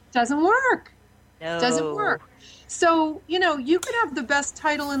 Yes. Doesn't work. No. Doesn't work. So, you could have the best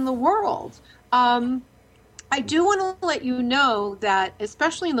title in the world. I do want to let you know that,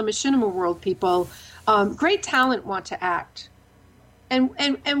 especially in the machinima world, people, great talent want to act. And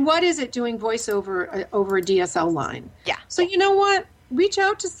what is it doing voiceover over a DSL line? Yeah. So you know what? Reach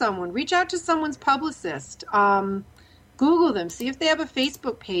out to someone. Reach out to someone's publicist. Google them. See if they have a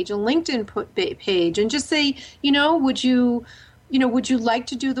Facebook page, a LinkedIn page, and just say, would you like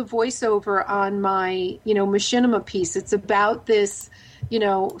to do the voiceover on my, machinima piece? It's about this,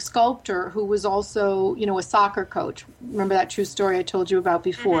 sculptor who was also, a soccer coach. Remember that true story I told you about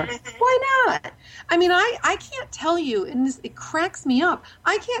before? Why not? I mean, I can't tell you, and it cracks me up.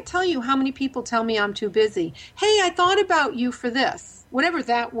 I can't tell you how many people tell me I'm too busy. Hey, I thought about you for this, whatever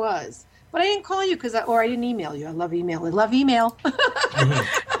that was. But I didn't call you or I didn't email you. I love email. Email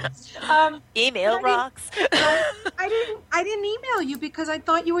rocks. I didn't email you because I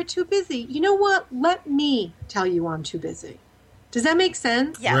thought you were too busy. You know what? Let me tell you I'm too busy. Does that make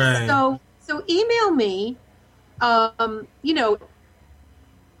sense? Yeah. Right. So email me. When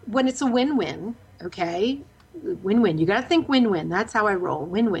it's a win-win, okay? Win-win. You got to think win-win. That's how I roll.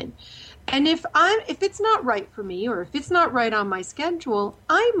 Win-win. And if it's not right for me, or if it's not right on my schedule,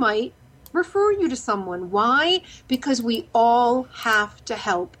 I might refer you to someone. Why? Because we all have to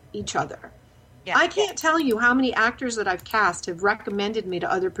help each other. Yeah. I can't tell you how many actors that I've cast have recommended me to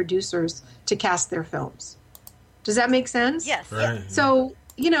other producers to cast their films. Does that make sense? Yes. Right. So,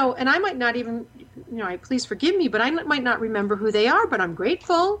 and I might not even, please forgive me, but I might not remember who they are, but I'm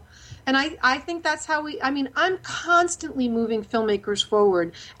grateful. And I think that's how I'm constantly moving filmmakers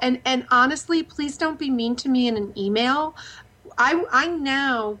forward. And honestly, please don't be mean to me in an email. I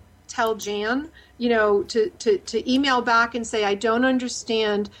now tell Jan, to email back and say, I don't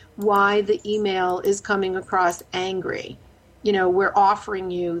understand why the email is coming across angry. We're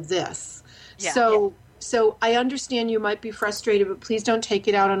offering you this. Yeah. So, So I understand you might be frustrated, but please don't take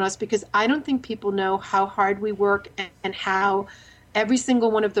it out on us, because I don't think people know how hard we work and how every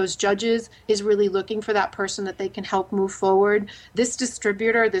single one of those judges is really looking for that person that they can help move forward. This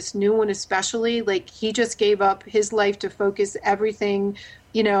distributor, this new one especially, like, he just gave up his life to focus everything,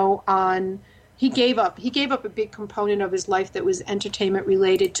 on. He gave up a big component of his life that was entertainment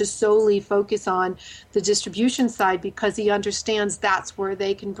related to solely focus on the distribution side, because he understands that's where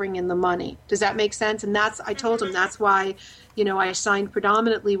they can bring in the money. Does that make sense? And I told him that's why, I signed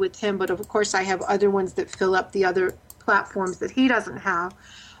predominantly with him, but of course I have other ones that fill up the other platforms that he doesn't have.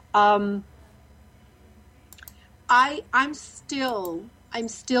 I'm still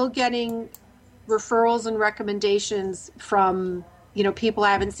getting referrals and recommendations from people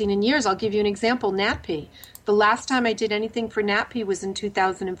I haven't seen in years. I'll give you an example. NatP. The last time I did anything for NatP was in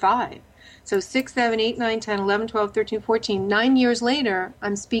 2005. So 6, 7, 8, 9, 10, 11, 12, 13, 14, 9 years later,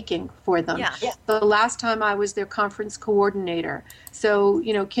 I'm speaking for them. Yeah. The last time I was their conference coordinator. So,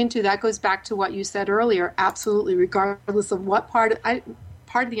 Kintu, that goes back to what you said earlier. Absolutely, regardless of what part of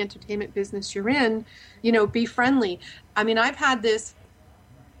the entertainment business you're in, be friendly. I mean, I've had this,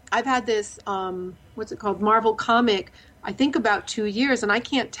 what's it called, Marvel comic, I think about 2 years, and I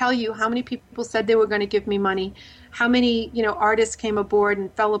can't tell you how many people said they were going to give me money, how many, artists came aboard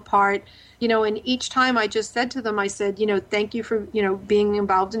and fell apart, and each time I just said to them, I said, thank you for, being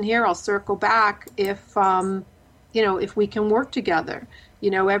involved in here. I'll circle back if we can work together.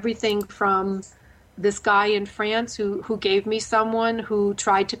 Everything from this guy in France who gave me someone who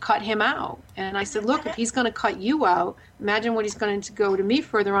tried to cut him out. And I said, look, if he's going to cut you out, imagine what he's going to go to me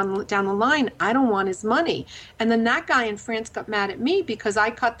further on down the line. I don't want his money. And then that guy in France got mad at me because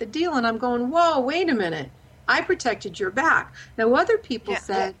I cut the deal, and I'm going, whoa, wait a minute. I protected your back. Now, other people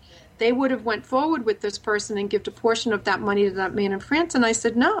said they would have went forward with this person and give a portion of that money to that man in France. And I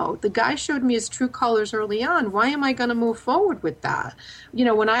said, no, the guy showed me his true colors early on. Why am I going to move forward with that?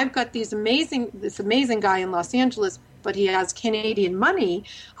 When I've got this amazing guy in Los Angeles, but he has Canadian money,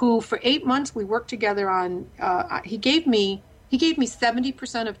 who for 8 months we worked together on, he gave me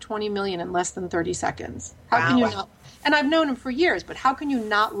 70% of 20 million in less than 30 seconds. How can you not? And I've known him for years, but how can you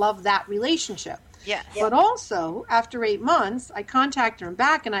not love that relationship? Yeah. But also, after 8 months, I contacted him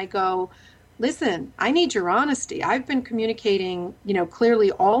back and I go, listen, I need your honesty. I've been communicating,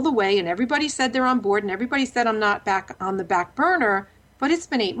 clearly all the way, and everybody said they're on board, and everybody said I'm not back on the back burner, but it's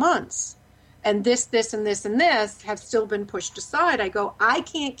been 8 months. And this, and this, and this have still been pushed aside. I go, I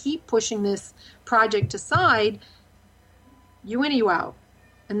can't keep pushing this project aside. You in, you out.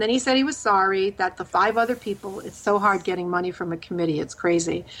 And then he said he was sorry that the 5 other people, it's so hard getting money from a committee, it's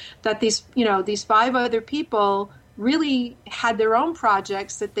crazy, that these 5 other people really had their own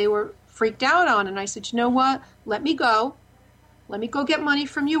projects that they were freaked out on. And I said, you know what, let me go get money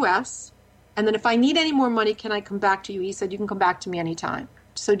from US. And then if I need any more money, can I come back to you? He said, you can come back to me anytime.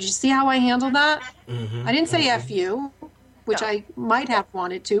 So did you see how I handled that? Mm-hmm. I didn't say F you, which I might have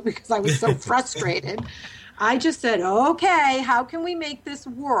wanted to because I was so frustrated. I just said, okay, how can we make this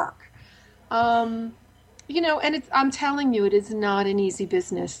work? And I'm telling you, it is not an easy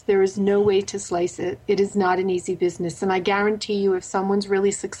business. There is no way to slice it. It is not an easy business. And I guarantee you, if someone's really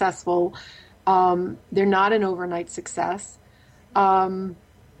successful, they're not an overnight success. I've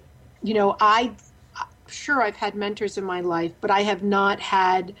had mentors in my life, but I have not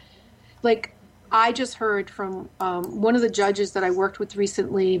had, I just heard from one of the judges that I worked with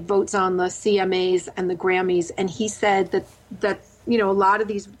recently votes on the CMAs and the Grammys, and he said that a lot of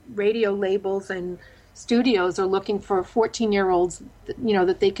these radio labels and studios are looking for 14-year-olds,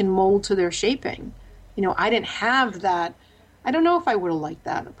 that they can mold to their shaping. I didn't have that. I don't know if I would have liked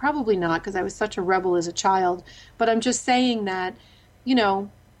that. Probably not, because I was such a rebel as a child. But I'm just saying that,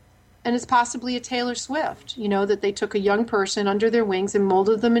 and it's possibly a Taylor Swift, that they took a young person under their wings and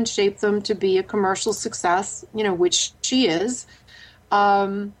molded them and shaped them to be a commercial success, which she is.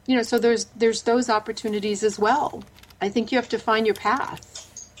 So there's those opportunities as well. I think you have to find your path.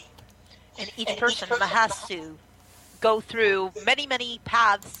 And each person has to go through many, many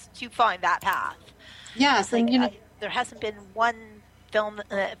paths to find that path. Yes, and there hasn't been one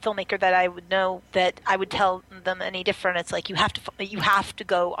filmmaker that I would know that I would tell them any different. It's like you have to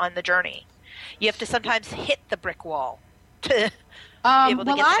go on the journey. You have to sometimes hit the brick wall to be able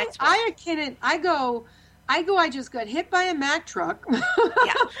to get the next one. I just got hit by a Mack truck.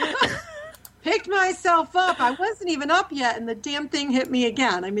 Yeah. Picked myself up. I wasn't even up yet, and the damn thing hit me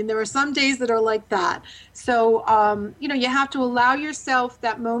again. I mean, there are some days that are like that. So, you have to allow yourself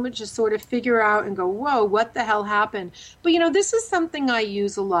that moment to sort of figure out and go, whoa, what the hell happened? But, this is something I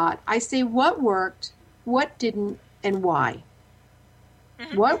use a lot. I say what worked, what didn't, and why.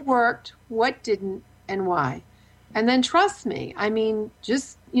 Mm-hmm. What worked, what didn't, and why. And then trust me, I mean,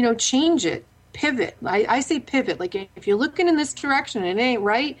 just, change it, pivot. I say pivot. Like if you're looking in this direction and it ain't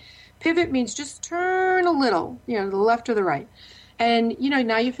right, pivot means just turn a little, to the left or the right. And,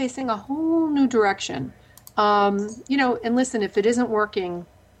 now you're facing a whole new direction. And listen, if it isn't working,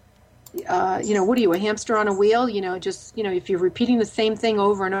 what are you, a hamster on a wheel? If you're repeating the same thing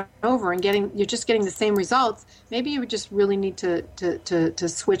over and over and you're just getting the same results, maybe you would just really need to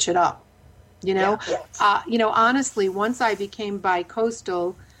switch it up. Honestly, once I became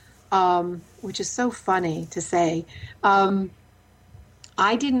bi-coastal, which is so funny to say,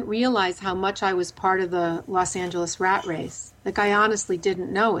 I didn't realize how much I was part of the Los Angeles rat race. Like, I honestly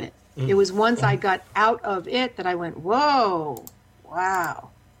didn't know it. It was once I got out of it that I went, whoa, wow.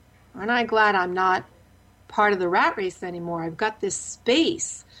 Aren't I glad I'm not part of the rat race anymore? I've got this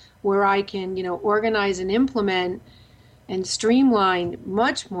space where I can, organize and implement and streamline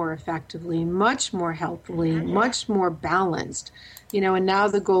much more effectively, much more healthily, much more balanced, and now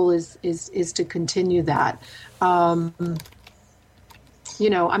the goal is to continue that. I'm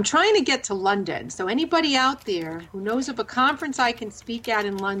trying to get to London. So anybody out there who knows of a conference I can speak at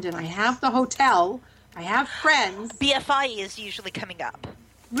in London, I have the hotel, I have friends. BFI is usually coming up.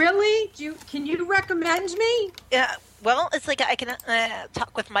 Really? Can you recommend me? Yeah. Well, it's like I can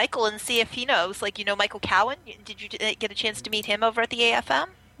talk with Michael and see if he knows. Like, Michael Cowan? Did you get a chance to meet him over at the AFM?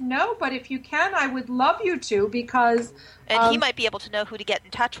 No, but if you can, I would love you to, because... And he might be able to know who to get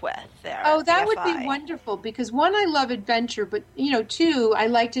in touch with there. Oh, that would be wonderful, because one, I love adventure, but, two, I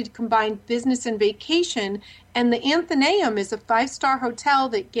like to combine business and vacation, and the Athenaeum is a 5-star hotel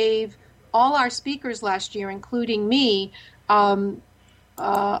that gave all our speakers last year, including me,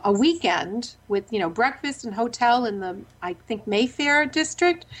 a weekend with, breakfast and hotel in the, I think, Mayfair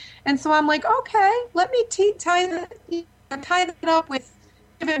district. And so I'm like, okay, let me tie that up with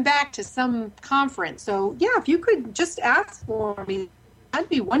giving back to some conference. So, yeah, if you could just ask for me, that'd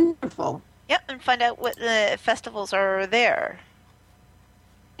be wonderful. Yep, and find out what festivals are there.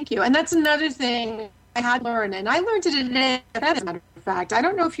 Thank you. And that's another thing I had learned, and I learned it today, as a matter of fact. I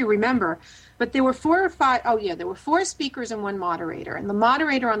don't know if you remember, but there were 4 or 5, there were 4 speakers and 1 moderator. And the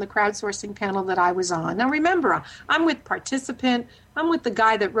moderator on the crowdsourcing panel that I was on. Now remember, I'm with Participant. I'm with the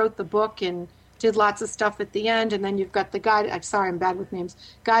guy that wrote the book and did lots of stuff at the end. And then you've got the guy, I'm bad with names,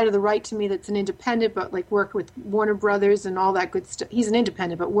 guy to the right to me that's an independent, but like worked with Warner Brothers and all that good stuff. He's an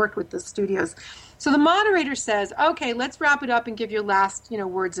independent, but worked with the studios. So the moderator says, okay, let's wrap it up and give your last,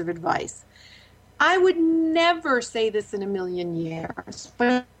 words of advice. I would never say this in a million years,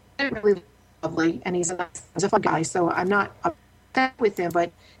 but really lovely, and he's a fun guy, so I'm not upset with him,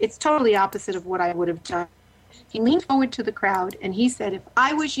 but it's totally opposite of what I would have done. He leaned forward to the crowd, and he said, if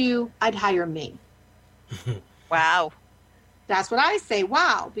I was you, I'd hire me. Wow. That's what I say,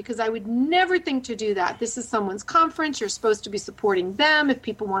 wow, because I would never think to do that. This is someone's conference. You're supposed to be supporting them. If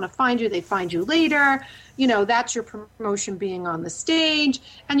people want to find you, they find you later. That's your promotion being on the stage.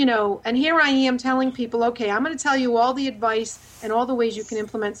 And, and here I am telling people, okay, I'm going to tell you all the advice and all the ways you can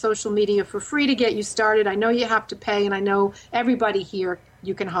implement social media for free to get you started. I know you have to pay, and I know everybody here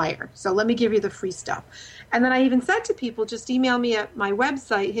you can hire. So let me give you the free stuff. And then I even said to people, just email me at my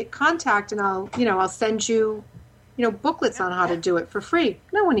website, hit contact, and I'll send you booklets on how to do it for free.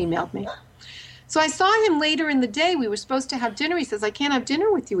 No one emailed me. So I saw him later in the day. We were supposed to have dinner. He says, I can't have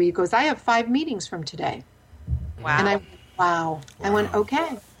dinner with you. He goes, I have 5 meetings from today. Wow. And I went,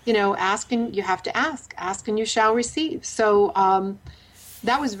 okay. Ask and you have to ask. Ask and you shall receive. So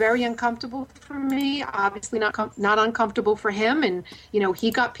that was very uncomfortable for me. Obviously not uncomfortable for him. And,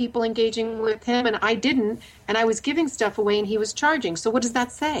 he got people engaging with him and I didn't. And I was giving stuff away and he was charging. So what does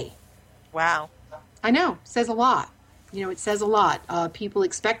that say? Wow. I know, says a lot. It says a lot. People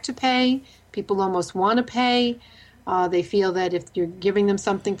expect to pay. People almost want to pay. They feel that if you're giving them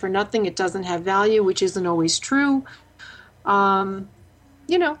something for nothing, it doesn't have value, which isn't always true. So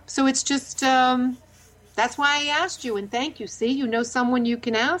it's just, that's why I asked you, and thank you. See, someone you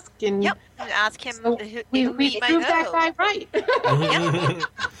can ask. And yep, ask him. So we proved that guy right. Yep.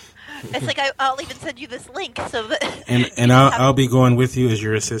 It's like I'll even send you this link. So that and I'll be going with you as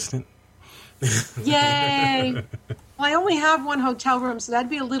your assistant. Yay! Well, I only have 1 hotel room, so that'd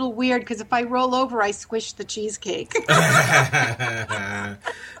be a little weird because if I roll over, I squish the cheesecake.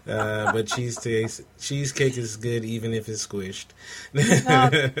 But cheesecake is good even if it's squished.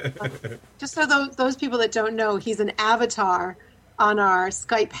 Just so those people that don't know, he's an avatar on our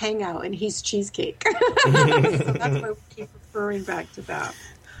Skype Hangout, and he's cheesecake. So that's why we keep referring back to that.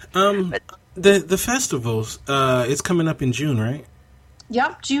 The festivals, it's coming up in June, right?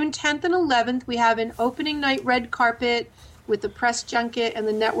 Yep, June 10th and 11th. We have an opening night red carpet with the press junket and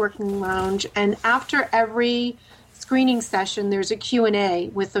the networking lounge. And after every screening session, there's a Q&A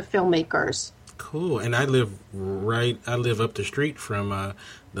with the filmmakers. Cool. And I live up the street from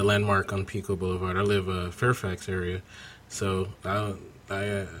the Landmark on Pico Boulevard. I live Fairfax area. So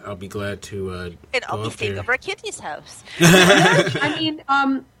I'll be glad to and I'll go be up staying there. over at Kitty's house. I mean,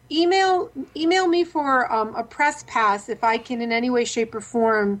 email me for a press pass. If I can in any way, shape, or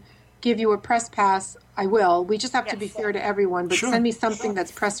form give you a press pass, I will. We just have to be fair to everyone, but Sure. send me something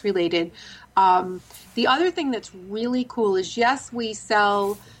that's press related. The other thing that's really cool is, yes, we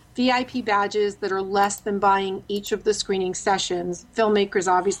sell VIP badges that are less than buying each of the screening sessions. Filmmakers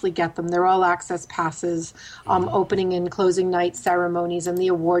obviously get them. They're all access passes, opening and closing night ceremonies and the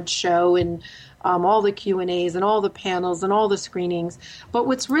awards show and all the Q&As and all the panels and all the screenings. But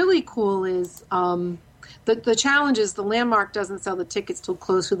what's really cool is the challenge is the Landmark doesn't sell the tickets till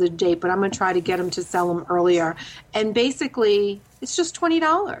close to the date, but I'm going to try to get them to sell them earlier. And basically, it's just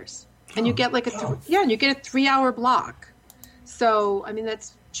 $20. And you get like you get a 3-hour block. So, I mean,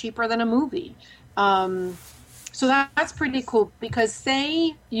 that's cheaper than a movie. So that's pretty cool, because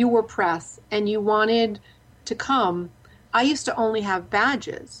say you were press and you wanted to come, I used to only have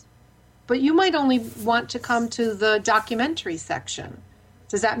badges, but you might only want to come to the documentary section.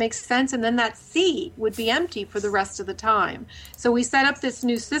 Does that make sense? And then that seat would be empty for the rest of the time. So we set up this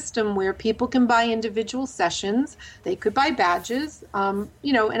new system where people can buy individual sessions. They could buy badges. And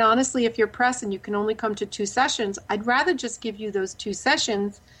honestly, if you're press and you can only come to 2 sessions, I'd rather just give you those 2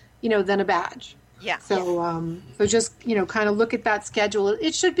 sessions, than a badge. Yeah. So just, kind of look at that schedule.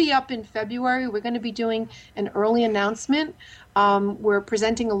 It should be up in February. We're going to be doing an early announcement. We're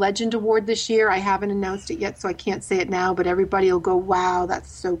presenting a Legend Award this year. I haven't announced it yet, so I can't say it now, but everybody will go, wow,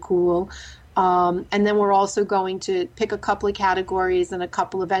 that's so cool. And then we're also going to pick a couple of categories and a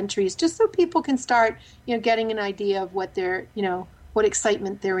couple of entries, just so people can start, getting an idea of what they're, what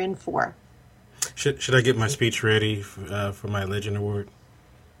excitement they're in for. Should I get my speech ready for my Legend Award?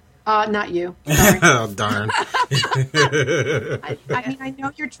 Not you. Sorry. Oh, darn. I mean, I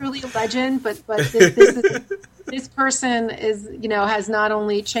know you're truly a legend, but this person is, has not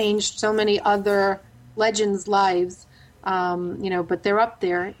only changed so many other legends' lives, but they're up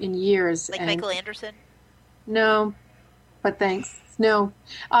there in years. Like Michael Anderson? No, but thanks. No,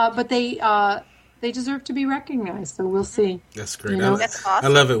 but they deserve to be recognized. So we'll see. That's great. That's awesome. I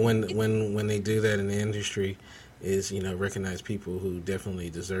love it when they do that in the industry. Is recognize people who definitely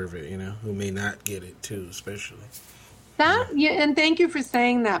deserve it. Who may not get it too, especially. And thank you for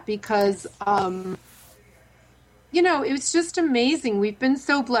saying that, because it's just amazing. We've been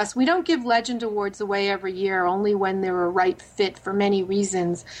so blessed. We don't give Legend Awards away every year, only when they're a right fit for many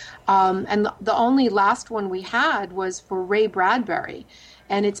reasons. And the only last one we had was for Ray Bradbury,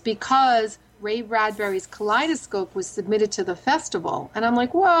 and it's because Ray Bradbury's Kaleidoscope was submitted to the festival. And I'm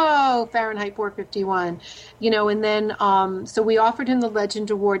like, whoa, Fahrenheit 451. And then, so we offered him the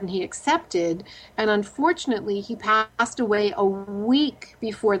Legend Award and he accepted. And unfortunately, he passed away a week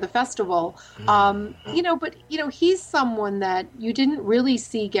before the festival. But he's someone that you didn't really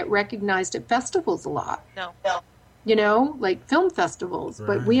see get recognized at festivals a lot. No. Like film festivals. Right.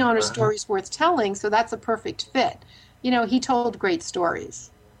 But we honor stories worth telling, so that's a perfect fit. He told great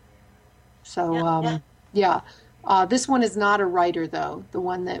stories. So, this one is not a writer, though. The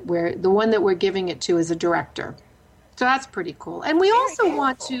one that we're giving it to is a director. So that's pretty cool. And we also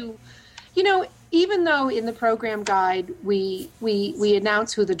want to, even though in the program guide we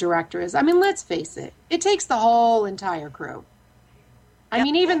announce who the director is. I mean, let's face it. It takes the whole entire crew. I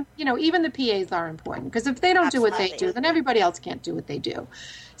mean, even the PAs are important, because if they don't do what they do, then everybody else can't do what they do.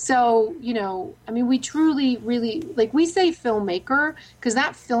 So, I mean, we truly, really, we say filmmaker, because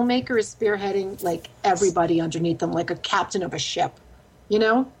that filmmaker is spearheading, everybody underneath them, like a captain of a ship,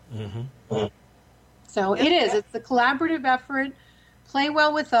 Mm-hmm. So it is. It's a collaborative effort. Play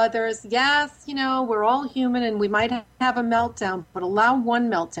well with others. Yes, we're all human and we might have a meltdown, but allow one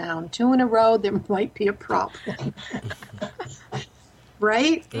meltdown. 2 in a row, there might be a problem.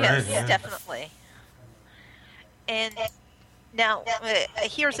 Right? Yes, yeah. definitely. And now,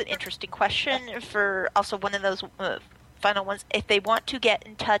 here's an interesting question for also one of those final ones. If they want to get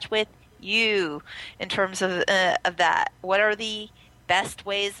in touch with you in terms of that, what are the best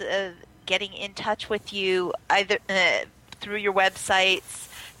ways of getting in touch with you, either through your websites,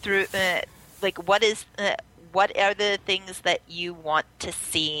 through what are the things that you want to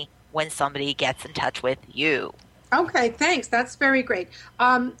see when somebody gets in touch with you? Okay, thanks. That's very great.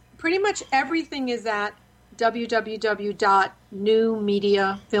 Pretty much everything is at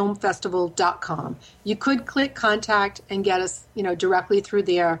www.newmediafilmfestival.com. You could click contact and get us, directly through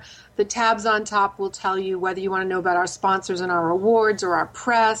there. The tabs on top will tell you whether you want to know about our sponsors and our awards, or our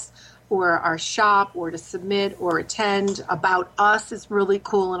press, or our shop, or to submit or attend. About us is really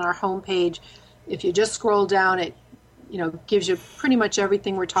cool on our homepage. If you just scroll down, it gives you pretty much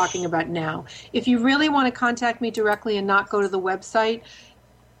everything we're talking about now. If you really want to contact me directly and not go to the website,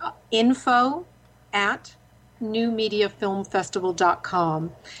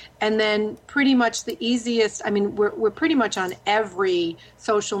 info@newmediafilmfestival.com. And then pretty much the easiest, we're pretty much on every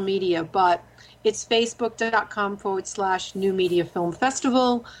social media, but it's facebook.com/New Media Film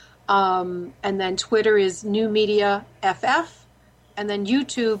Festival. And then Twitter is New Media FF. And then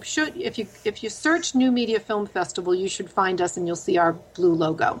YouTube if you search New Media Film Festival, you should find us and you'll see our blue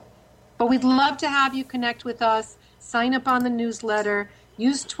logo. But we'd love to have you connect with us, sign up on the newsletter,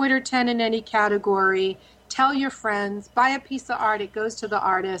 use Twitter 10 in any category, tell your friends, buy a piece of art, it goes to the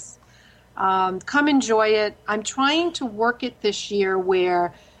artist. Come enjoy it. I'm trying to work it this year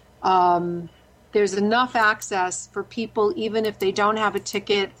where there's enough access for people, even if they don't have a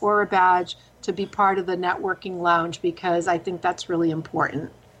ticket or a badge, to be part of the networking lounge, because I think that's really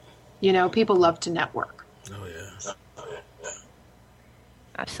important. People love to network. Oh, yeah.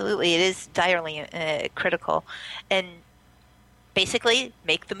 Absolutely. It is direly critical. And basically,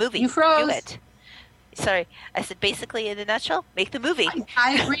 make the movie. You froze. Do it. Sorry. I said basically, in a nutshell, make the movie.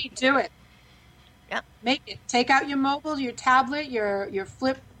 I agree. Do it. Yeah. Make it. Take out your mobile, your tablet, your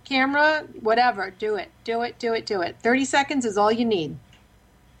flip camera, whatever. Do it. Do it. Do it. Do it. 30 seconds is all you need.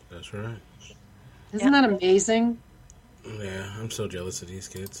 That's right. Isn't that amazing? Yeah, I'm so jealous of these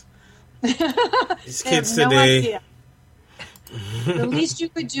kids. These kids today. The least you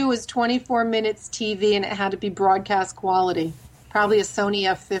could do is 24 minutes TV, and it had to be broadcast quality. Probably a Sony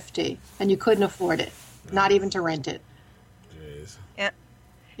F50, and you couldn't afford it. Not even to rent it. Jeez. Yeah.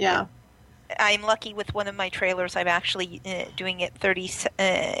 Yeah. I'm lucky with one of my trailers. I'm actually doing it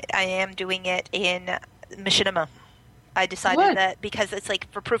I am doing it in machinima. I decided that because it's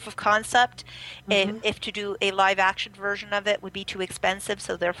like for proof of concept, if to do a live action version of it would be too expensive,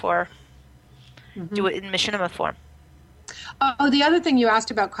 so therefore do it in machinima form. Oh, the other thing you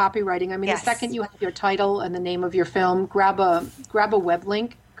asked about copywriting. Yes. The second you have your title and the name of your film, grab a web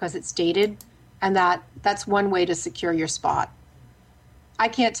link because it's dated, and that's one way to secure your spot. I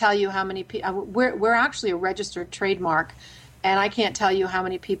can't tell you how many people. We're actually a registered trademark. And I can't tell you how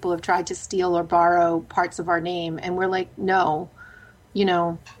many people have tried to steal or borrow parts of our name. And we're like, no,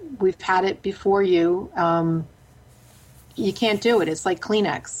 we've had it before you. You can't do it. It's like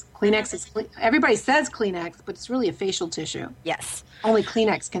Kleenex. Kleenex is, everybody says Kleenex, but it's really a facial tissue. Yes. Only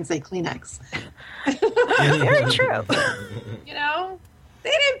Kleenex can say Kleenex. Very true.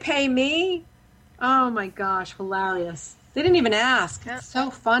 They didn't pay me. Oh my gosh, hilarious. They didn't even ask. It's so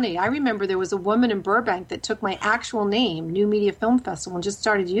funny. I remember there was a woman in Burbank that took my actual name, New Media Film Festival, and just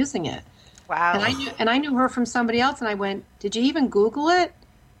started using it. Wow. And I knew her from somebody else, and I went, "Did you even Google it?"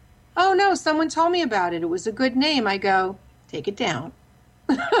 "Oh, no, someone told me about it. It was a good name." I go, "Take it down."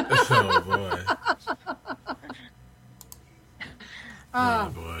 Oh, boy. Oh,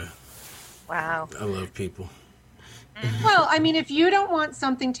 boy. Wow. I love people. Well, if you don't want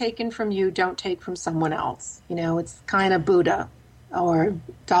something taken from you, don't take from someone else. It's kind of Buddha or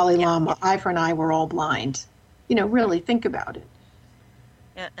Dalai Lama. Eye for an eye, we're all blind. Really think about it.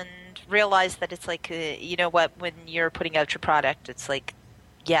 Yeah, and realize that it's like, when you're putting out your product, it's like,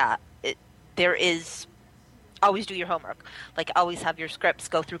 there is, always do your homework. Like, always have your scripts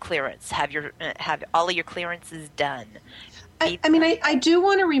go through clearance. Have all of your clearances done. I do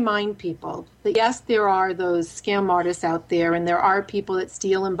want to remind people that, yes, there are those scam artists out there, and there are people that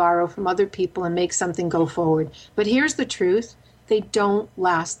steal and borrow from other people and make something go forward. But here's the truth. They don't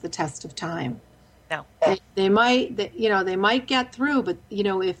last the test of time. No. They might get through, but,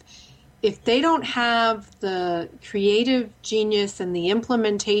 if they don't have the creative genius and the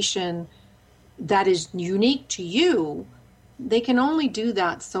implementation that is unique to you, they can only do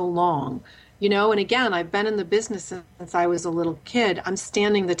that so long. And again, I've been in the business since I was a little kid. I'm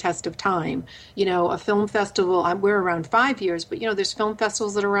standing the test of time. A film festival, we're around 5 years, but, there's film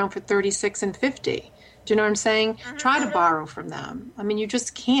festivals that are around for 36 and 50. Do you know what I'm saying? Try to borrow from them. You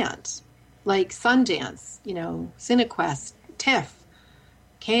just can't. Like Sundance, Cinequest, TIFF,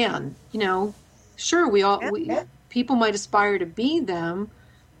 Cannes, sure, people might aspire to be them.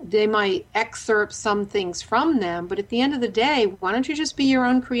 They might excerpt some things from them, but at the end of the day, why don't you just be your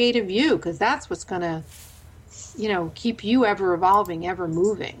own creative you? Because that's what's going to, keep you ever evolving, ever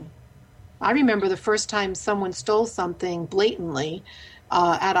moving. I remember the first time someone stole something blatantly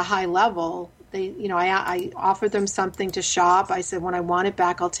at a high level. I offered them something to shop. I said, when I want it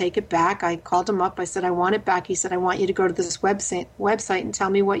back, I'll take it back. I called him up. I said, I want it back. He said, I want you to go to this website and tell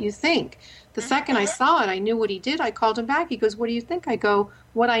me what you think. The second I saw it, I knew what he did. I called him back. He goes, what do you think? I go,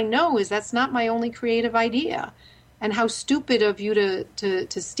 what I know is that's not my only creative idea. And how stupid of you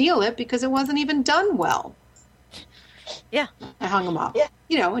to steal it because it wasn't even done well. Yeah. I hung him up. Yeah.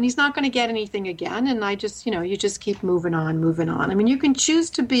 And he's not going to get anything again. And I just, you just keep moving on. I mean, you can choose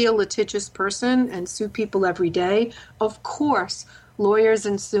to be a litigious person and sue people every day. Of course, lawyers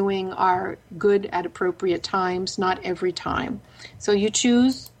and suing are good at appropriate times, not every time. So you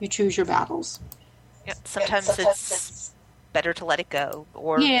choose your battles. Yeah, sometimes it's better to let it go,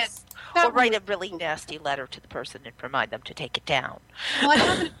 or write a really nasty letter to the person and remind them to take it down. Well, I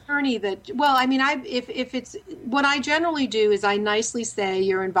have an attorney if it's what I generally do is I nicely say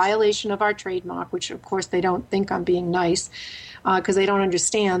you're in violation of our trademark, which of course they don't think I'm being nice because they don't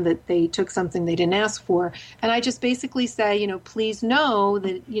understand that they took something they didn't ask for. And I just basically say, please know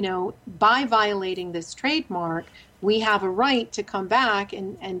that, by violating this trademark, we have a right to come back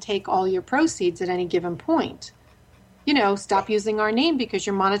and take all your proceeds at any given point. Stop using our name because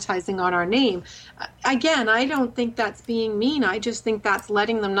you're monetizing on our name. Again, I don't think that's being mean. I just think that's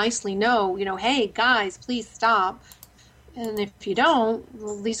letting them nicely know, hey, guys, please stop. And if you don't,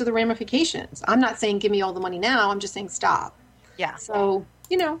 well, these are the ramifications. I'm not saying give me all the money now. I'm just saying stop. Yeah. So,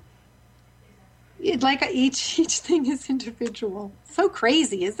 like each thing is individual. So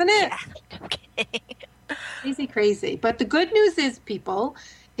crazy, isn't it? Yeah. Okay. Crazy. But the good news is, people,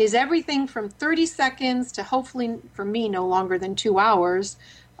 is everything from 30 seconds to hopefully, for me, no longer than 2 hours,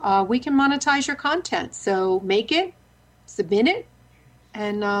 we can monetize your content. So make it, submit it,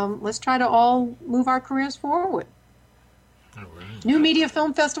 and let's try to all move our careers forward. All right.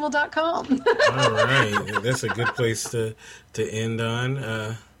 NewMediaFilmFestival.com. All right. That's a good place to end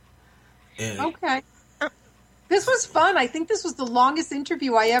on. Okay. This was fun. I think this was the longest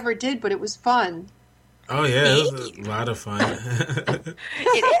interview I ever did, but it was fun. Oh, yeah, it was a lot of fun.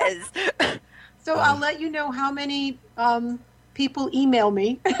 It is. So I'll let you know how many people email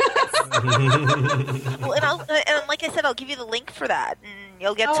me. Well, and like I said, I'll give you the link for that, and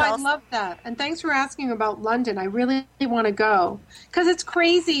you'll get to I love that. And thanks for asking about London. I really want to go because it's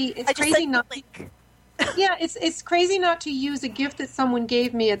crazy. It's crazy not. Yeah, it's crazy not to use a gift that someone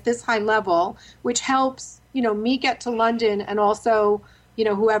gave me at this high level, which helps me get to London and also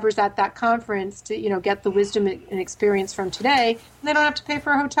whoever's at that conference to get the wisdom and experience from today, and they don't have to pay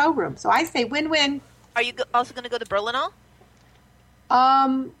for a hotel room. So I say win-win. Are you also going to go to Berlinale?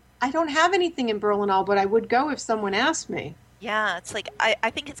 I don't have anything in Berlinale, but I would go if someone asked me. Yeah, it's like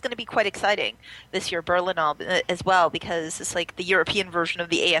I think it's going to be quite exciting this year, Berlinale as well, because it's like the European version of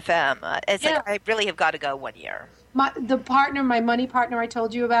the AFM. Like I really have got to go one year. My money partner I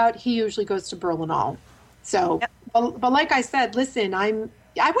told you about, he usually goes to Berlinale. So, yep. But like I said, listen, I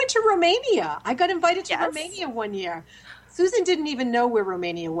went to Romania. I got invited to Romania one year. Susan didn't even know where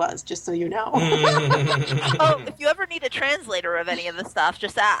Romania was, just so you know. Oh, if you ever need a translator of any of the stuff,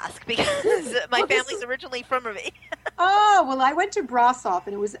 just ask, because my family's originally from Romania. Oh, well, I went to Brasov,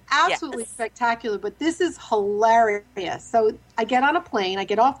 and it was absolutely spectacular, but this is hilarious. So I get on a plane, I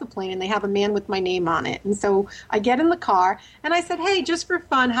get off the plane, and they have a man with my name on it. And so I get in the car, and I said, hey, just for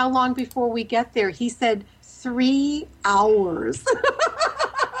fun, how long before we get there? He said, 3 hours.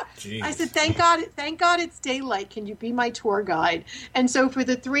 Jeez. I said, thank God it's daylight. Can you be my tour guide? And so for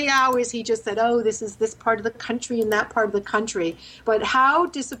the 3 hours, he just said, oh, this is this part of the country and that part of the country. But how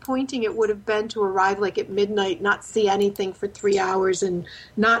disappointing it would have been to arrive like at midnight, not see anything for 3 hours and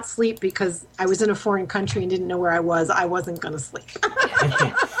not sleep because I was in a foreign country and didn't know where I was. I wasn't going to sleep.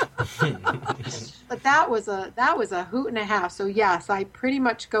 But that was a hoot and a half. So yes, I pretty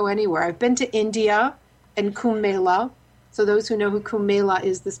much go anywhere. I've been to India and Kumbh Mela. So those who know who Kumbh Mela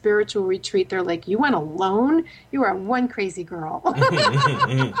is, the spiritual retreat, they're like, you went alone? You are one crazy girl.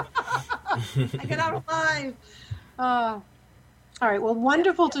 I get out alive. All right. Well,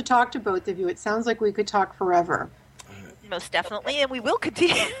 wonderful to talk to both of you. It sounds like we could talk forever. Most definitely, and we will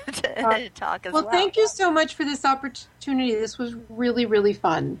continue to talk as well. Well, thank you so much for this opportunity. This was really, really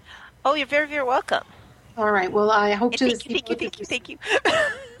fun. Oh, you're very, very welcome. All right. Well, I hope to see you. Thank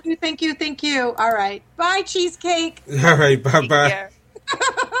you. Thank you. All right. Bye, cheesecake. All right. Bye-bye.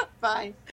 Bye.